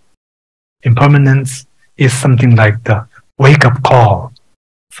 right? Impermanence is something like the wake-up call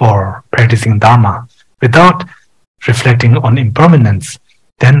for practicing Dharma. Without reflecting on impermanence,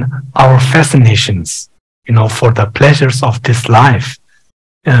 then our fascinations, for the pleasures of this life,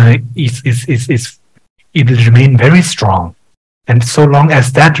 it will remain very strong. And so long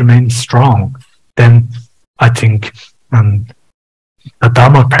as that remains strong, then I think the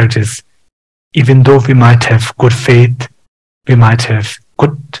Dharma practice, even though we might have good faith, we might have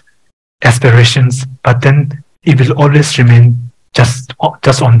good aspirations, but then it will always remain just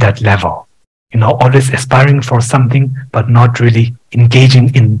on that level, always aspiring for something, but not really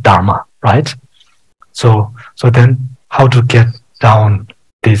engaging in Dharma, right? So then how to get down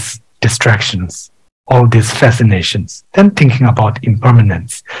these distractions, all these fascinations, then thinking about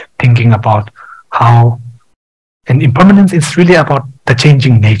impermanence, thinking about how, and impermanence is really about the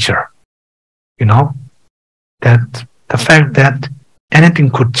changing nature, that the fact that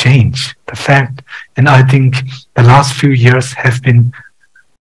anything could change, the fact, and I think the last few years have been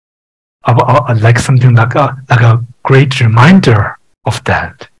like something like a great reminder of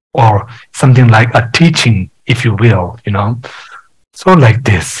that, or something like a teaching, if you will, So like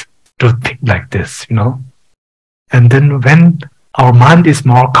this, to think like this, And then when our mind is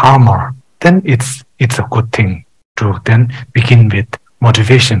more calmer, then it's a good thing to then begin with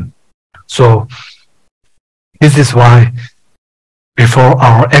motivation. So this is why before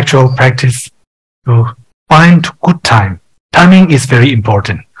our actual practice, to find good time. Timing is very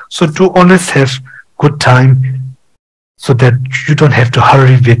important. So to always have good time so that you don't have to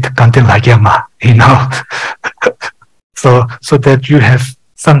hurry with Ganden Lha Gyama, so that you have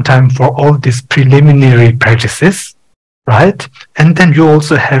some time for all these preliminary practices, right? And then you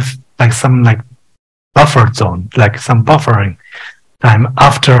also have some buffer zone, like some buffering time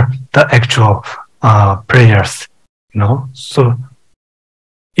after the actual prayers, So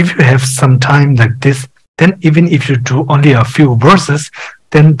if you have some time like this, then even if you do only a few verses,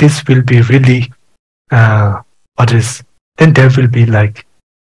 then this will be really, then there will be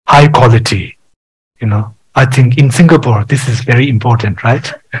high quality, I think in Singapore, this is very important,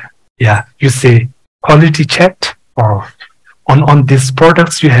 right? Yeah, you say quality checked, or on these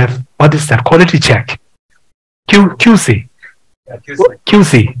products you have, what is that? Quality check. QC. Yeah,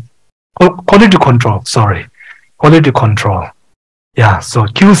 QC. Quality control, sorry. Quality control. Yeah, so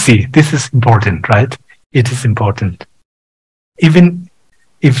QC, this is important, right? It is important. Even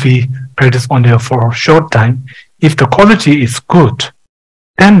if we practice only for a short time, if the quality is good,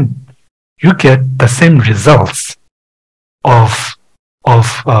 then you get the same results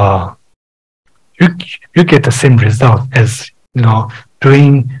you get the same result as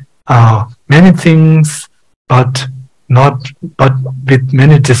doing many things but with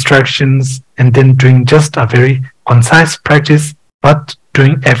many distractions, and then doing just a very concise practice but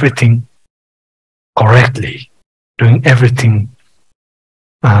doing everything correctly, doing everything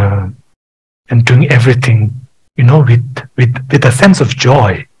and doing everything with a sense of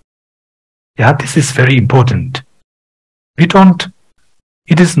joy. Yeah, this is very important. It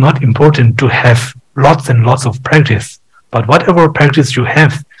is not important to have lots and lots of practice, but whatever practice you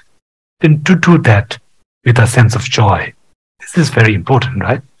have, then to do that with a sense of joy. This is very important,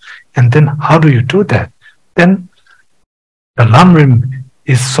 right? And then how do you do that? Then the Lamrim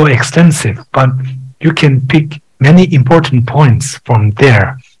is so extensive, but you can pick many important points from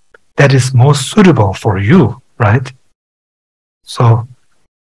there that is most suitable for you, right? So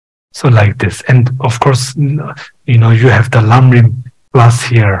like this. And of course, you have the Lamrim plus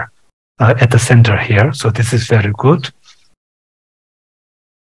here at the center here. So this is very good.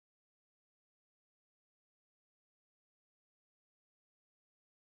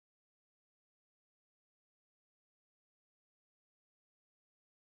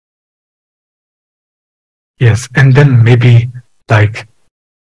 Yes, and then maybe like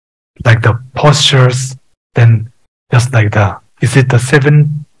the postures, then just like is it the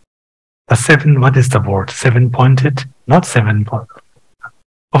seven, what is the word? 7-pointed? Not 7-point.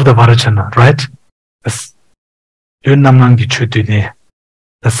 Of the Vajrayana, right? The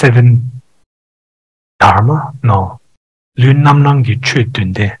 7 Dharma? No.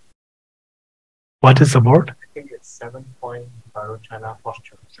 What is the word? I think it's 7-point Vajrayana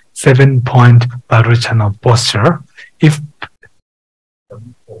posture. 7-point Vajrayana posture. If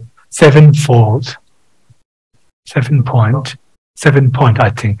 7-fold, 7-point, I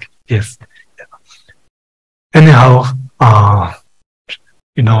think, yes. Anyhow,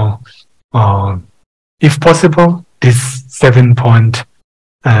 if possible, this 7-point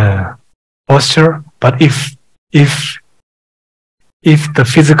posture, but if the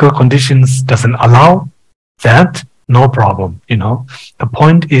physical conditions doesn't allow that, no problem. The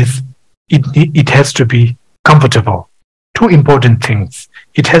point is it has to be comfortable. Two important things.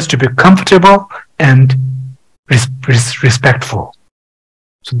 It has to be comfortable and respectful.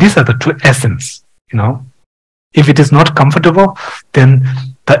 So these are the two essence, you know. If it is not comfortable, then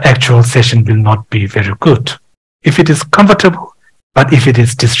the actual session will not be very good. If it is comfortable, but if it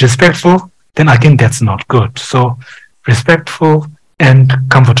is disrespectful, then again that's not good. So respectful and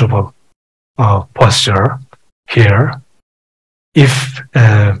comfortable posture here. If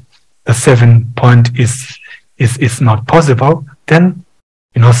the 7 point is not possible, then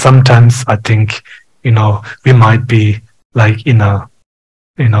you know sometimes I think you know we might be like in a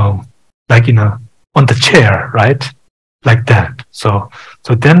on the chair, right? Like that. So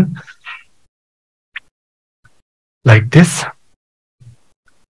then like this,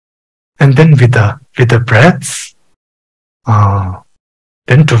 and then with the breaths,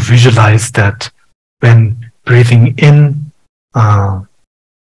 then to visualize that when breathing in,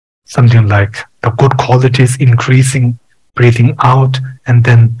 something like the good qualities increasing, breathing out, and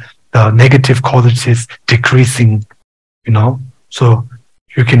then the negative qualities decreasing, you know. So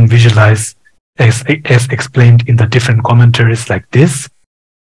you can visualize as explained in the different commentaries like this,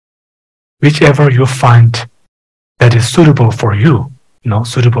 whichever you find that is suitable for you, you know,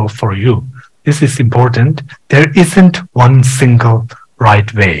 suitable for you. This is important. There isn't one single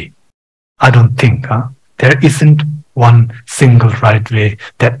right way. I don't think, there isn't one single right way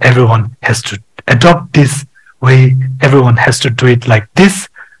that everyone has to adopt this way. Everyone has to do it like this.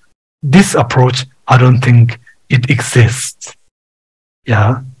 This approach, I don't think it exists.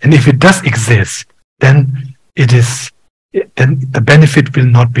 Yeah, and if it does exist, then then the benefit will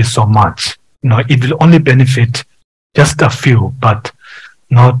not be so much. You know, it will only benefit just a few, but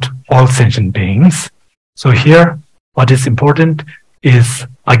not all sentient beings. So here, what is important is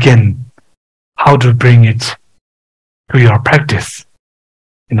again how to bring it to your practice.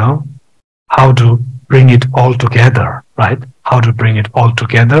 You know, how to bring it all together, right? How to bring it all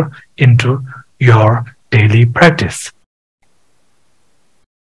together into your daily practice.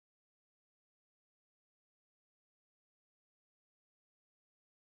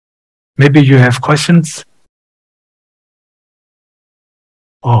 Maybe you have questions?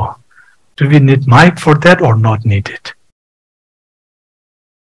 Oh, do we need mic for that or not need it?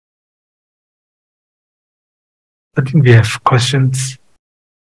 I think we have questions.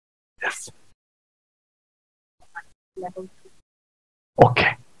 Yes.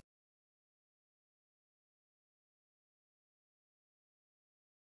 Okay.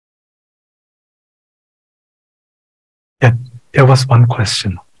 Yeah, there was one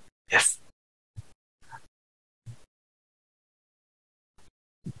question. Yes.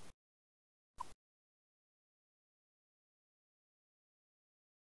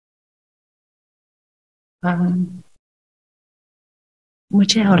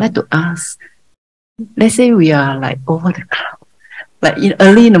 Muche, I would like to ask, let's say we are like over the crowd, like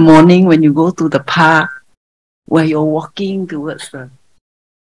early in the morning when you go to the park, where you're walking towards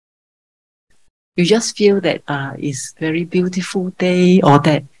you just feel that it's very beautiful day or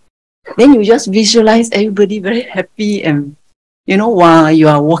that, then you just visualize everybody very happy and, you know, while you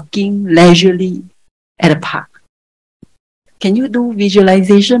are walking leisurely at a park. Can you do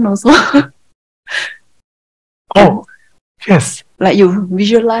visualization also? Oh, yes. Like you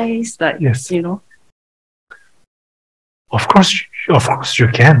visualize, like, yes. You know. Of course you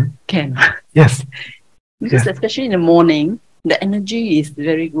can. Can. Yes. Because yes. Especially in the morning, the energy is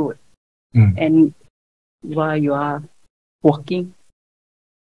very good. And while you are walking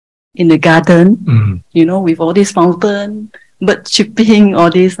in the garden, you know, with all this fountain, bird chirping, all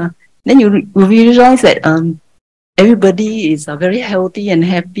this, then you visualize that everybody is very healthy and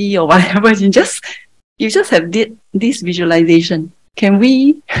happy or whatever. You just have this visualization. Can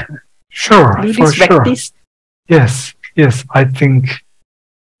we do this practice? Sure. Yes. I think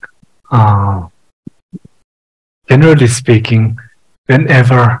generally speaking,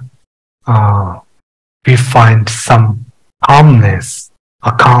 whenever we find some calmness,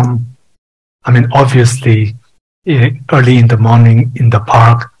 obviously early in the morning in the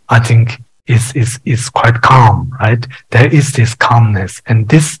park, I think is quite calm, right? There is this calmness, and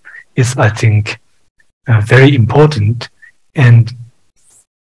this is, I think, very important. And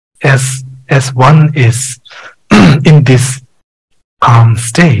as one is in this calm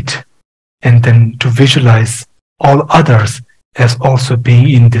state, and then to visualize all others as also being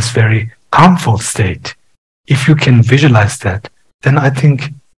in this very calmful state, if you can visualize that, then I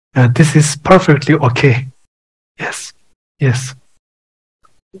think this is perfectly okay. Yes.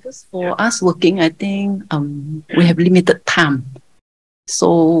 Because for us working, I think we have limited time,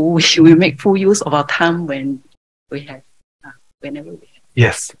 so we make full use of our time when we have, whenever we have.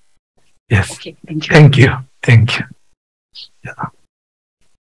 Yes. Okay, thank you. Thank you. Yeah.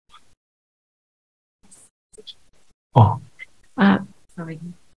 Oh. Sorry,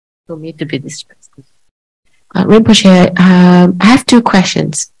 for me to be distracted. Rinpoche, I have two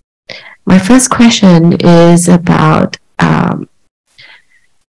questions. My first question is about the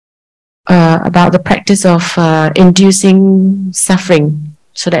practice of inducing suffering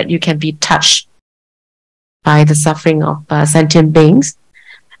so that you can be touched by the suffering of sentient beings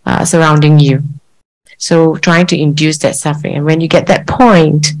surrounding you. So trying to induce that suffering. And when you get that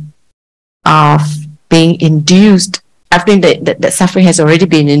point of being induced, I think that suffering has already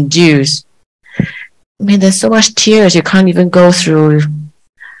been induced. I mean, there's so much tears, you can't even go through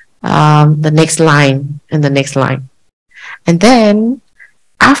the next line and the next line. And then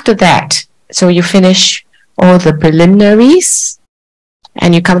after that, so you finish all the preliminaries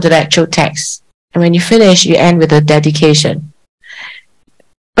and you come to the actual text. And when you finish, you end with a dedication.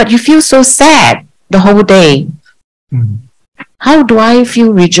 But you feel so sad the whole day. How do I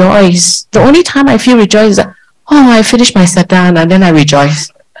feel rejoice? The only time I feel rejoice is that, oh, I finished my sadhana, and then I rejoice.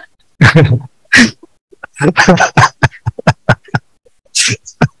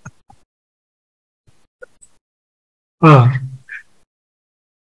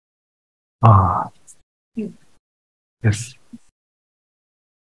 Yes.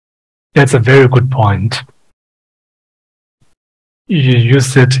 That's a very good point. You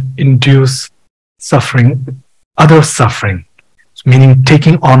said induce suffering, other suffering, meaning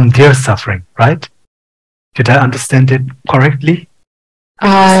taking on their suffering, right? Did I understand it correctly?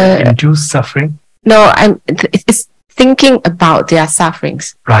 Induce suffering? No, it's thinking about their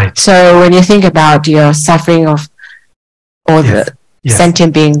sufferings. Right. So when you think about your suffering of all the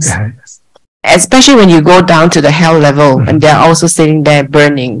sentient beings, especially when you go down to the hell level and they're also sitting there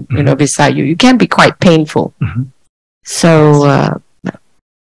burning, beside you, you can be quite painful. So, I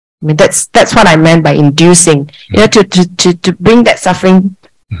mean, that's what I meant by inducing, to bring that suffering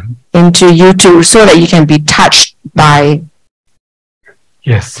into you so that you can be touched by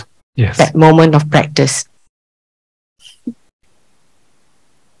that moment of practice.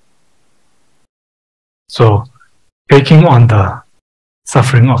 So, taking on the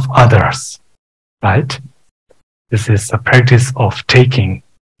suffering of others, right? This is a practice of taking.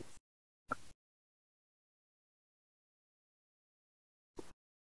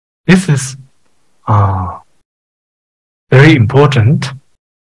 This is very important.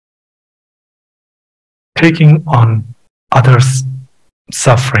 Taking on others'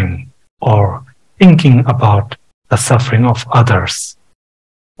 suffering or thinking about the suffering of others.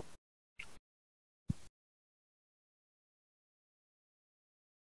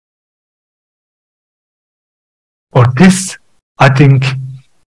 For this, I think,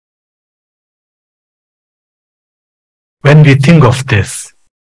 when we think of this,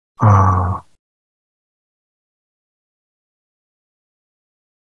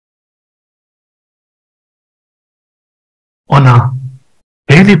 on a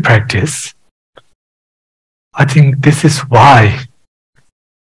daily practice, I think this is why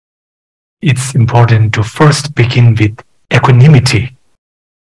it's important to first begin with equanimity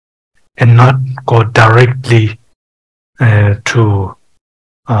and not go directly to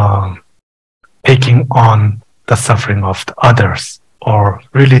taking on the suffering of the others or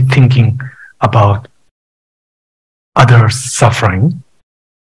really thinking about others' suffering.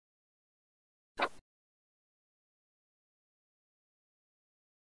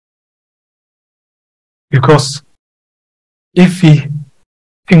 Because if we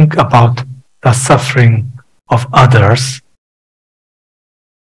think about the suffering of others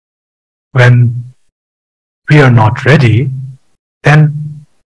when we are not ready, then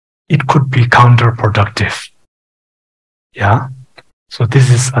it could be counterproductive. Yeah? So this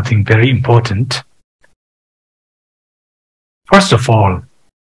is, I think, very important. First of all,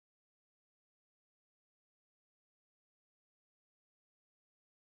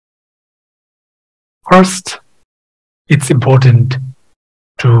 it's important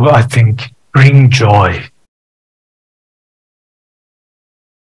to, I think, bring joy.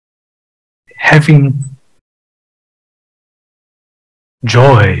 Having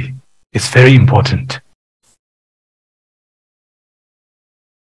joy is very important.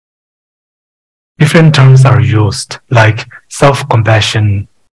 Different terms are used, like self-compassion,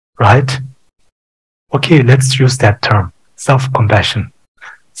 right? Okay, let's use that term, self-compassion.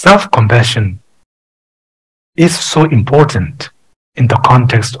 Self-compassion is so important in the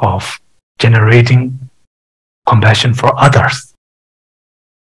context of generating compassion for others.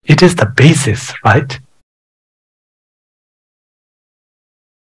 It is the basis, right?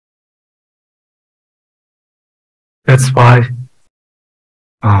 That's why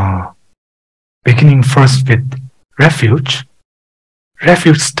beginning first with refuge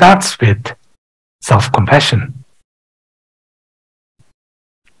starts with self-compassion.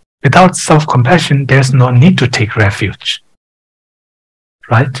 without self-compassion, there's no need to take refuge.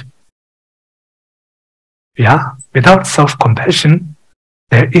 Right? Yeah, without self-compassion,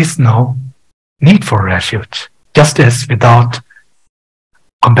 there is no need for refuge. Just as without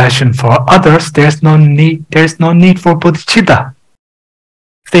compassion for others, there's no need for bodhicitta.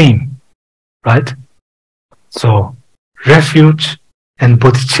 Same, right? So, refuge and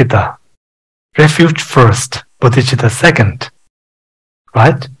bodhicitta. Refuge first, bodhicitta second,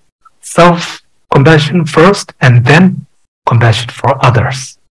 right? Self-compassion first and then compassion for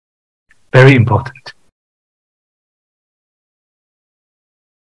others. Very important.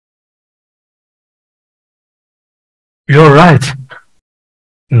 You're right.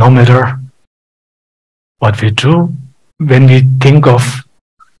 No matter what we do, when we think of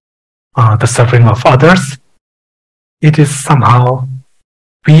the suffering of others, it is somehow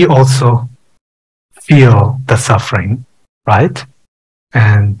we also feel the suffering, right?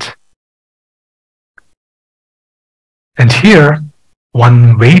 And here,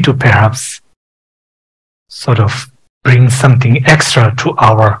 one way to perhaps sort of bring something extra to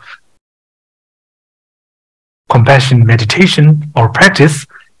our compassion meditation or practice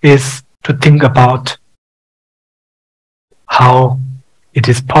is to think about how it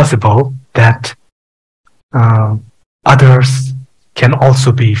is possible that others can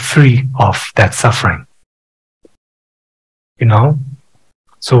also be free of that suffering. You know?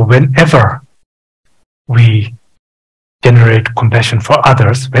 So whenever we generate compassion for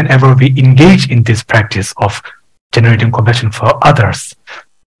others, whenever we engage in this practice of generating compassion for others,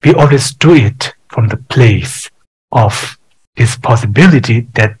 we always do it from the place of this possibility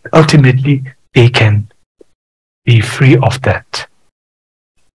that ultimately they can be free of that.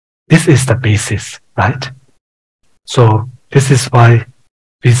 This is the basis, right? So this is why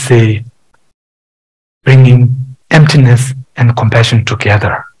we say bringing emptiness and compassion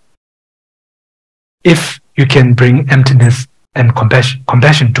together. If you can bring emptiness and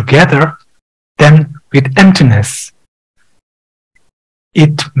compassion together, then with emptiness,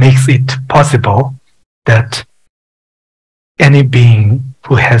 it makes it possible that any being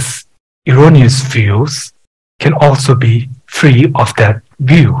who has erroneous views can also be free of that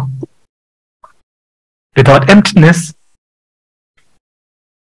view. Without emptiness,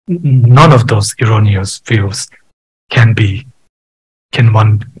 none of those erroneous views can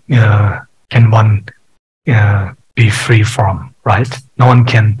one be free from, right? No one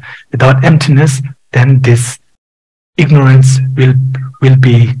can. Without emptiness, then this ignorance will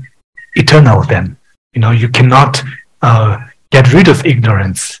be eternal. Then, you know, you cannot get rid of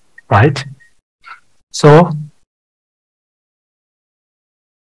ignorance, right? So,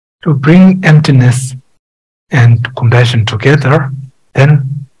 to bring emptiness and compassion together,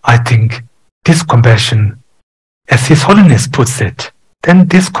 then I think this compassion, as His Holiness puts it, then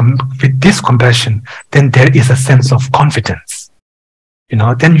with this compassion, then there is a sense of confidence. You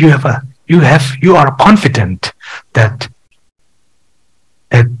know, then you are confident that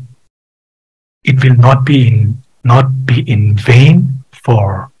it will not be in vain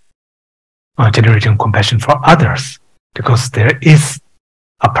for generating compassion for others, because there is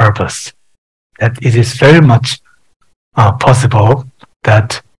a purpose. That it is very much possible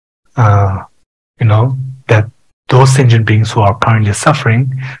that that those sentient beings who are currently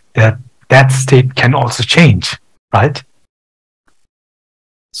suffering, that state can also change, right?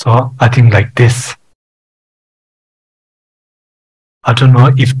 So I think like this. I don't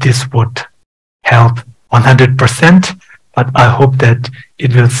know if this would help 100%, but I hope that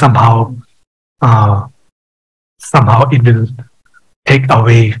it will somehow it will take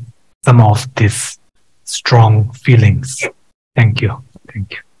away some of these strong feelings. Thank you.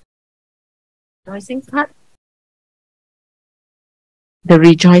 Thank you. Rejoicing part? The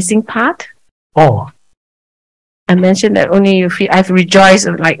rejoicing part? Oh. I mentioned that I've rejoiced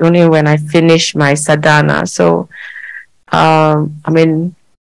like only when I finish my sadhana. So, like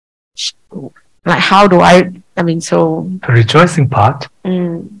how do so... The rejoicing part?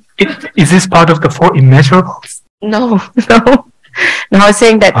 Is this part of the four immeasurables? No. No, I was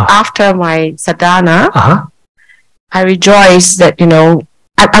saying that after my sadhana, I rejoice that,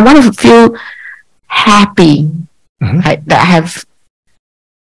 I want to feel happy. That I have...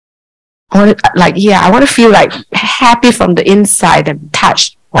 I want to feel like happy from the inside and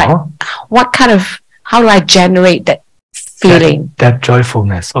touched. Like, how do I generate that feeling? That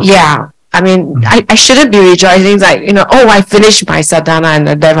joyfulness. Okay. Yeah. I shouldn't be rejoicing like, I finished my sadhana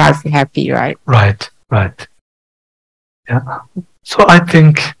and then I feel happy, right? Right. Yeah. So I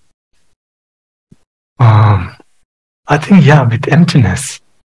think, with emptiness,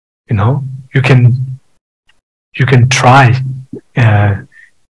 you can try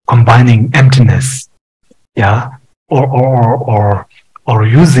combining emptiness, yeah, or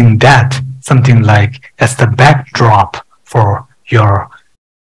using that something like as the backdrop for your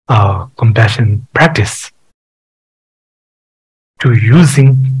compassion practice, to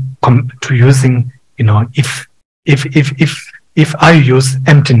using if I use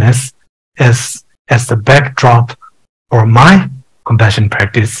emptiness as the backdrop for my compassion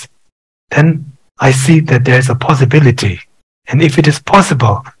practice, then I see that there is a possibility. And if it is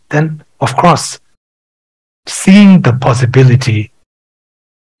possible, then of course, seeing the possibility,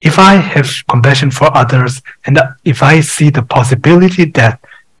 if I have compassion for others, and if I see the possibility that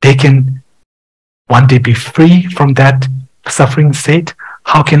they can one day be free from that suffering state,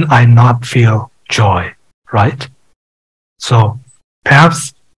 how can I not feel joy, right? So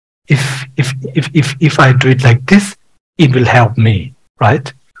perhaps if I do it like this, it will help me,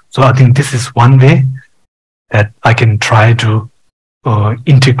 right? So I think this is one way that I can try to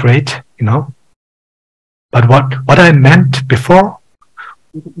integrate, But what I meant before,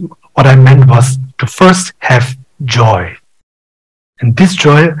 what I meant was to first have joy, and this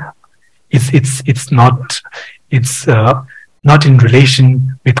joy it's not in relation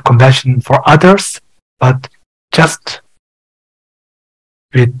with compassion for others, but just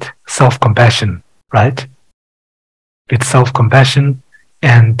with self-compassion, right? With self-compassion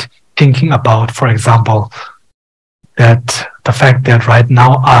and thinking about, for example, that the fact that right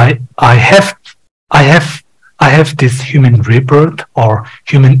now I have this human rebirth or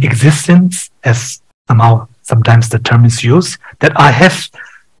human existence, as sometimes the term is used, that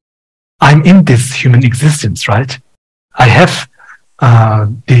I'm in this human existence, right? I have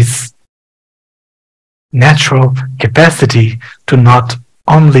this natural capacity to not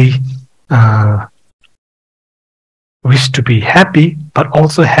only wish to be happy, but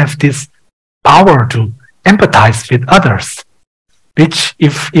also have this power to empathize with others. Which,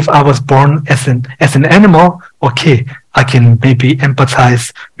 if I was born as an animal, okay, I can maybe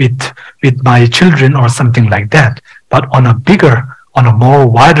empathize with my children or something like that. But on a more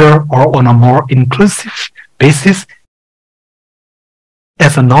wider or on a more inclusive basis,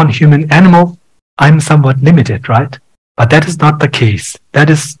 as a non-human animal, I'm somewhat limited, right? But that is not the case. That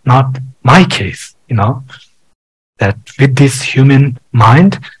is not my case, That with this human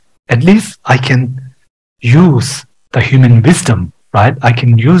mind, at least I can use the human wisdom, right? I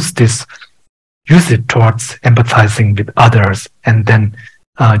can use it towards empathizing with others and then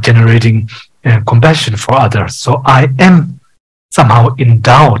generating compassion for others. So I am somehow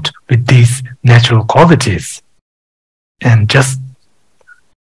endowed with these natural qualities. And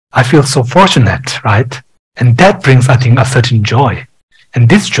I feel so fortunate, right? And that brings, I think, a certain joy. And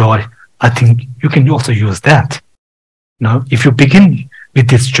this joy, I think you can also use that. If you begin with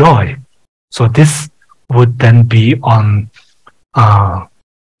this joy, so this would then be on,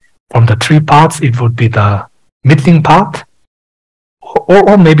 from the three parts, it would be the middling part,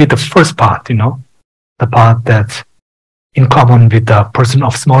 or maybe the first part, the part that in common with the person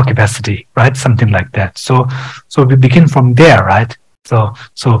of small capacity, right? Something like that. So we begin from there, right? So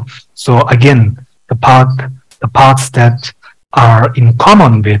again, the parts that are in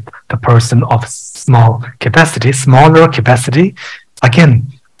common with the person of smaller capacity,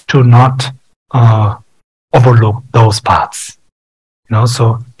 again, to not overlook those parts.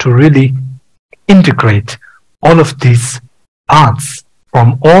 So to really integrate all of these parts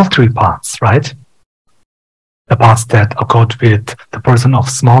from all three parts, right? The parts that accord with the person of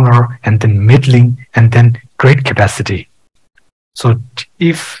smaller and then middling and then great capacity. So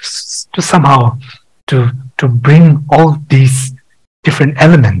to bring all these different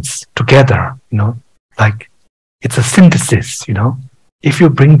elements together, like it's a synthesis, If you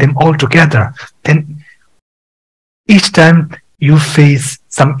bring them all together, then each time you face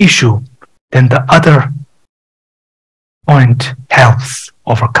some issue, then the other point helps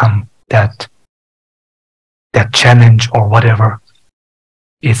overcome that challenge or whatever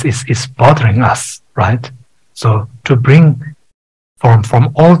is bothering us, right? So to bring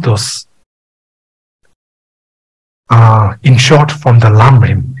from all those, in short, from the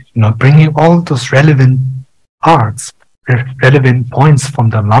Lamrim, bringing all those relevant parts, relevant points from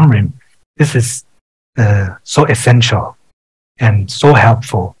the Lamrim, this is so essential and so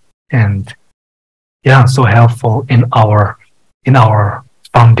helpful, and so helpful in our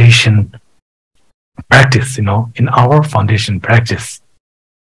foundation practice, in our foundation practice.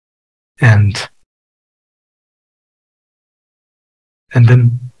 And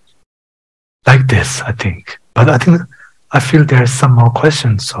then like this, I think. But I feel there's some more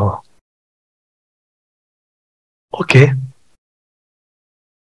questions, so okay.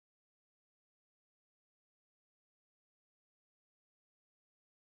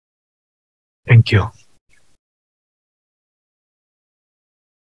 Thank you.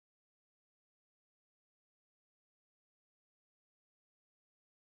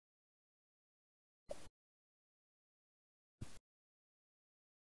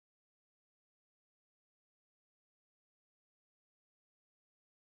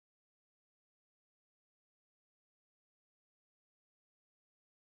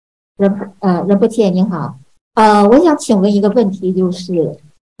仁波切您好，我想请问一个问题，就是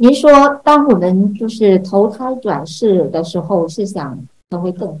您说当我们就是投胎转世的时候是想成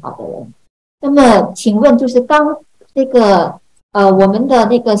为更好的人，那么请问就是当这个我们的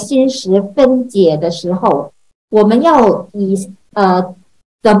那个心识分解的时候，我们要以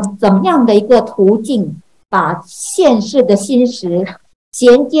怎么样的一个途径把现世的心识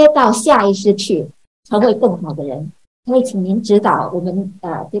衔接到下意识去，成为更好的人？可以请您指导我们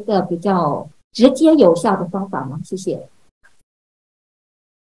这个比较直接有效的方法吗？谢谢。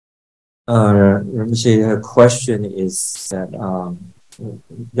Rinpoche, her question is that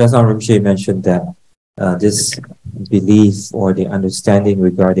just now Rinpoche mentioned that this belief or the understanding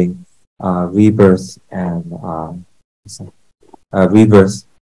regarding rebirth and rebirth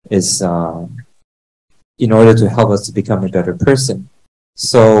is in order to help us to become a better person.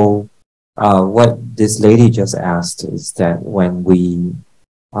 So what this lady just asked is that when we,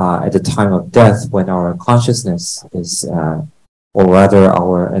 at the time of death, when our consciousness is, or rather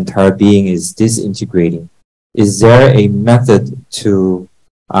our entire being is disintegrating, is there a method to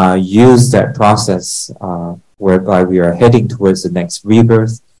use that process whereby we are heading towards the next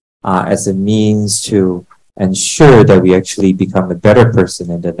rebirth as a means to ensure that we actually become a better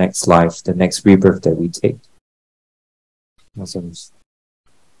person in the next life, the next rebirth that we take?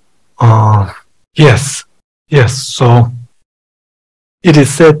 Yes. So it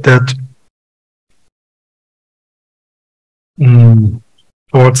is said that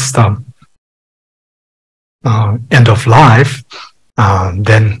towards the end of life,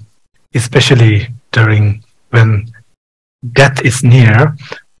 then especially during when death is near,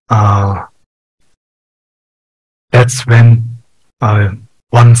 that's when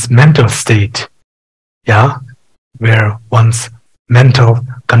one's mental state, where one's mental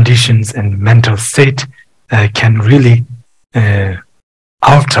conditions and mental state can really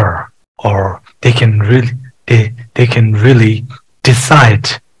alter, or they can really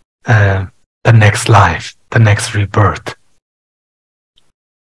decide the next life, the next rebirth.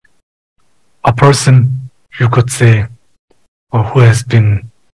 A person, you could say, or who has been,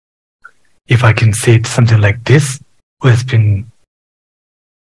 if I can say something like this, who has been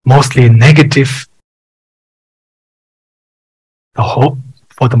mostly negative for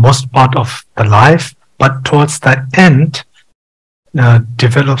the most part of the life, but towards the end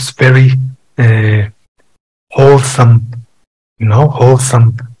develops very wholesome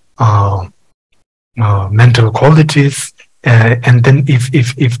mental qualities, and then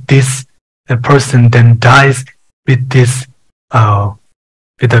if this person then dies with this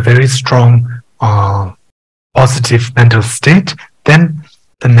with a very strong positive mental state, then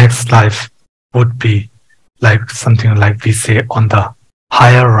the next life would be like something like we say on the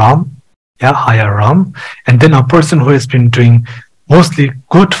higher realm, and then a person who has been doing mostly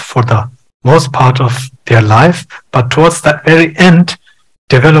good for the most part of their life, but towards the very end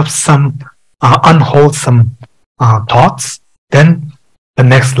develops some unwholesome thoughts, then the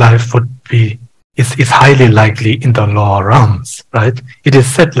next life would be is highly likely in the lower realms, right? It is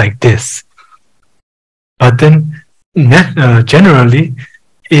said like this. But then generally,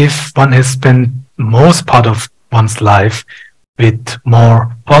 if one has spent most part of one's life with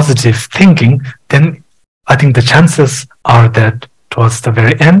more positive thinking, then I think the chances are that towards the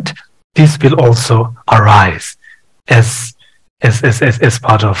very end, this will also arise as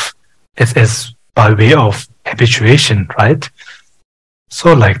part of as by way of habituation, right?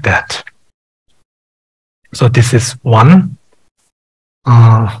 So like that. So this is one.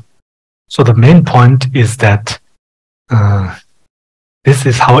 So the main point is that this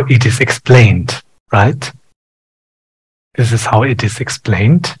is how it is explained, right? This is how it is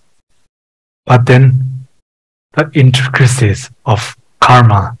explained. But then the intricacies of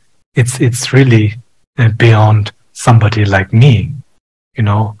karma, it's really beyond somebody like me, you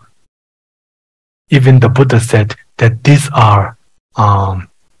know. Even the Buddha said that these are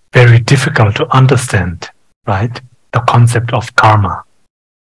very difficult to understand, right? The concept of karma.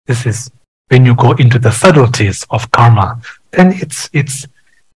 This is when you go into the subtleties of karma, then it's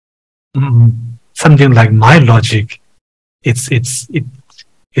something like my logic. It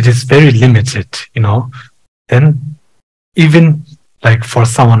is very limited, you know. Then even like for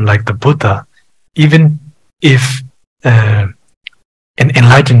someone like the Buddha, even if an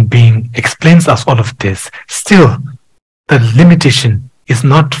enlightened being explains us all of this, still the limitation is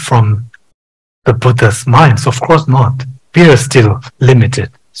not from the Buddha's minds. Of course not. We are still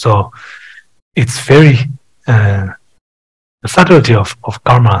limited. So it's very, the subtlety of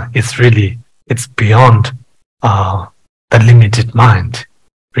karma is really, it's beyond the limited mind.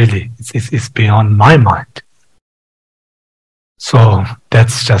 Really, it's beyond my mind. So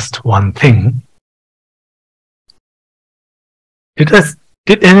that's just one thing.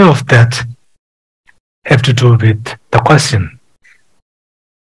 Did any of that have to do with the question?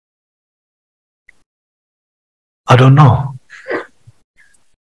 I don't know.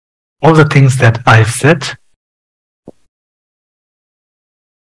 All the things that I've said,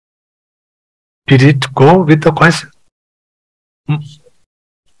 did it go with the question?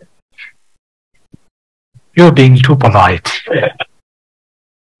 You're being too polite.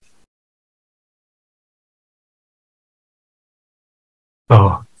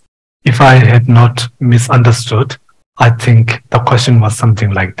 So, if I had not misunderstood, I think the question was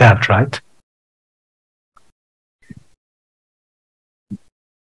something like that, right?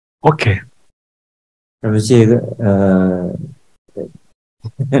 Okay.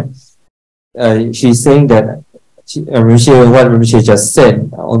 She's saying that what Rinpoche just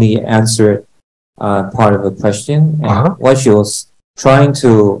said only answered part of the question, and what she was trying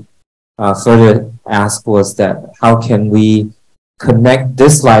to further ask was that how can we connect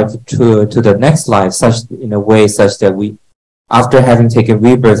this life to the next life in a way such that we, after having taken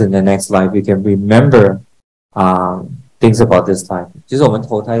rebirth in the next life, we can remember things about this life. 就是我们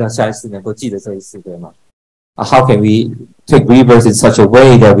投胎到下一世能够记得这一世，对吗？ How can we take rebirth in such a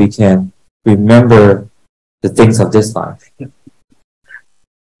way that we can remember the things of this life?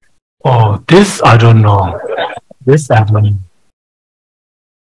 Oh, this I don't know. This I don't know.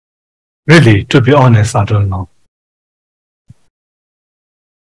 Really, to be honest, I don't know.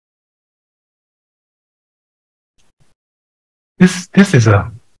 This is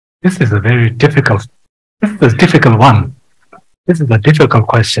a very difficult. This is a difficult one. This is a difficult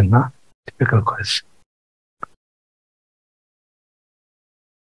question, huh? Difficult question.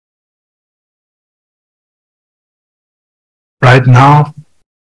 Right now,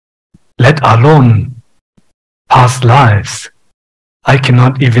 let alone past lives, I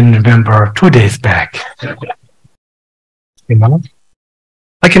cannot even remember 2 days back. You know?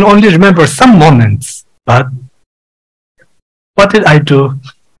 I can only remember some moments, but what did I do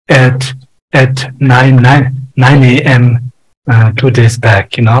at 9 a.m. 2 days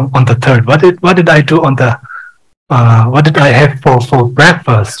back, you know, on the 3rd? What did I do on the what did I have for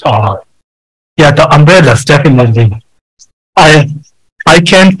breakfast? Or yeah, the umbrellas, definitely. I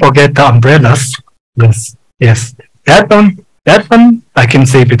can't forget the umbrellas. Yes. That one I can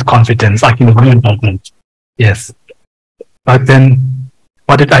say with confidence. I can remember that. Yes. But then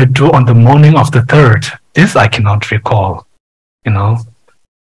what did I do on the morning of the 3rd? This I cannot recall. You know.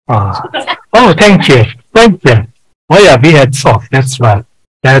 Oh, thank you. Oh yeah, we had sock. That's right.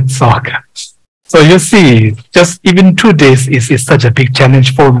 That's sock. So you see, just even 2 days is such a big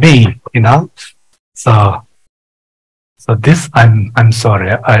challenge for me. You know. So this I'm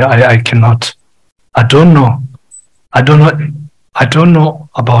sorry. I cannot. I don't know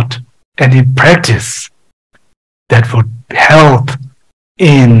about any practice that would help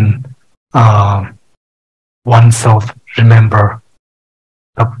in oneself remember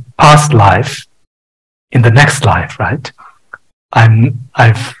the past life in the next life, right?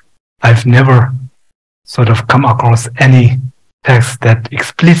 I've never sort of come across any text that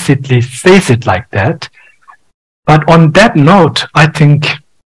explicitly says it like that. But on that note, I think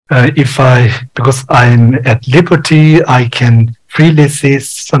because I'm at liberty, I can freely say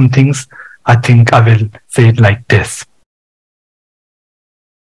some things. I think I will say it like this.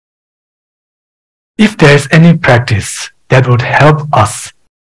 If there's any practice that would help us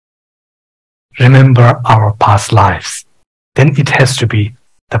remember our past lives, then it has to be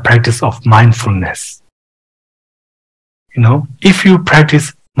the practice of mindfulness. You know, if you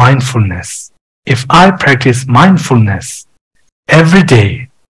practice mindfulness, if I practice mindfulness every day,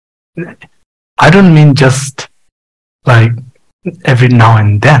 I don't mean just like every now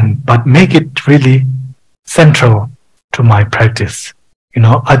and then, but make it really central to my practice. You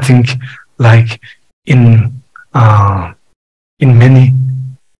know, I think like in many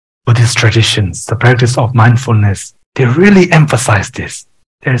Buddhist traditions, the practice of mindfulness, they really emphasize this.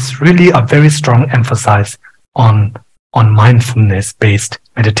 There's really a very strong emphasis on mindfulness-based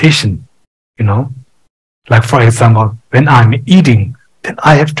meditation. You know, like for example, when I'm eating, then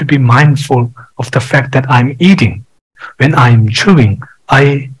I have to be mindful of the fact that I'm eating. When I'm chewing,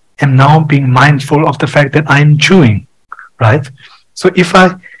 I am now being mindful of the fact that I'm chewing, right? So if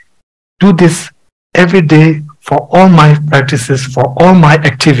I do this every day for all my practices, for all my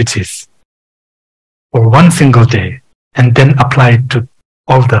activities, for one single day, and then apply it to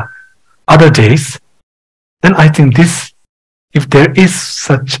all the other days, then I think this, if there is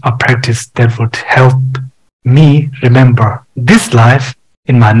such a practice that would help me remember this life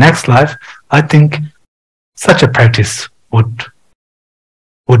in my next life, I think such a practice would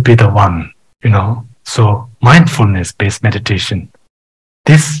be the one, So mindfulness-based meditation,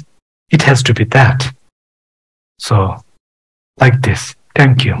 it has to be that. So like this.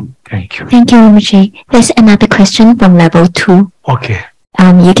 Thank you. Thank you, Rinpoche. There's another question from level 2. Okay.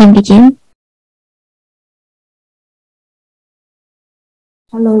 You can begin.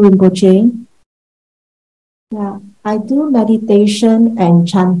 Hello, Rinpoche. Yeah, I do meditation and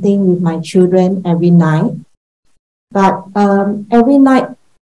chanting with my children every night. But every night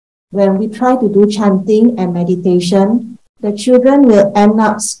when we try to do chanting and meditation, the children will end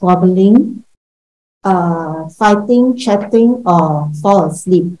up squabbling, fighting, chatting, or fall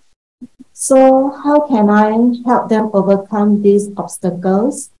asleep. So how can I help them overcome these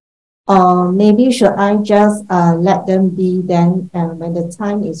obstacles? Or maybe should I just let them be, then when the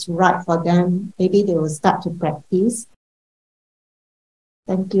time is right for them, maybe they will start to practice?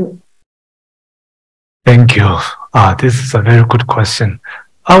 Thank you. Thank you. This is a very good question.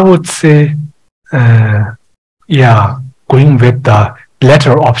 I would say, going with the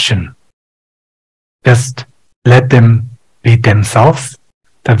latter option. Just let them be themselves.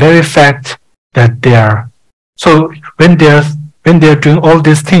 The very fact that they are, so when they're doing all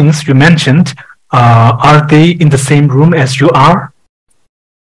these things you mentioned, are they in the same room as you are?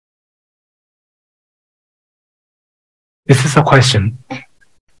 This is a question.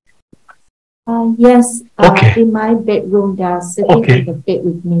 Yes. Okay. In my bedroom, they are sitting in the bed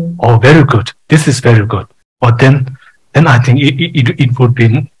with me. Oh, very good. This is very good. But then I think it would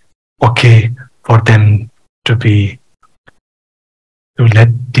be okay for them to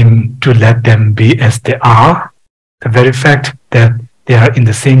let them be as they are. The very fact that they are in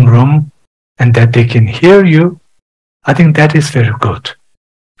the same room and that they can hear you, I think that is very good.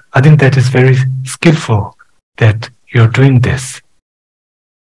 I think that is very skillful that you're doing this.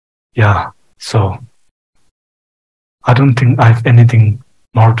 Yeah, so I don't think I have anything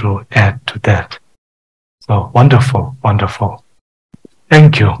more to add to that. So wonderful, wonderful.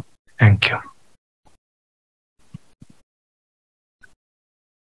 Thank you, thank you.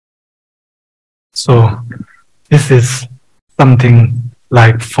 So this is something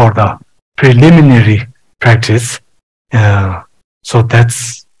like for the preliminary practice. So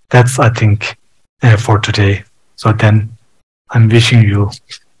that's I think for today. So then I'm wishing you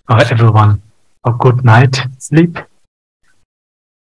everyone a good night sleep.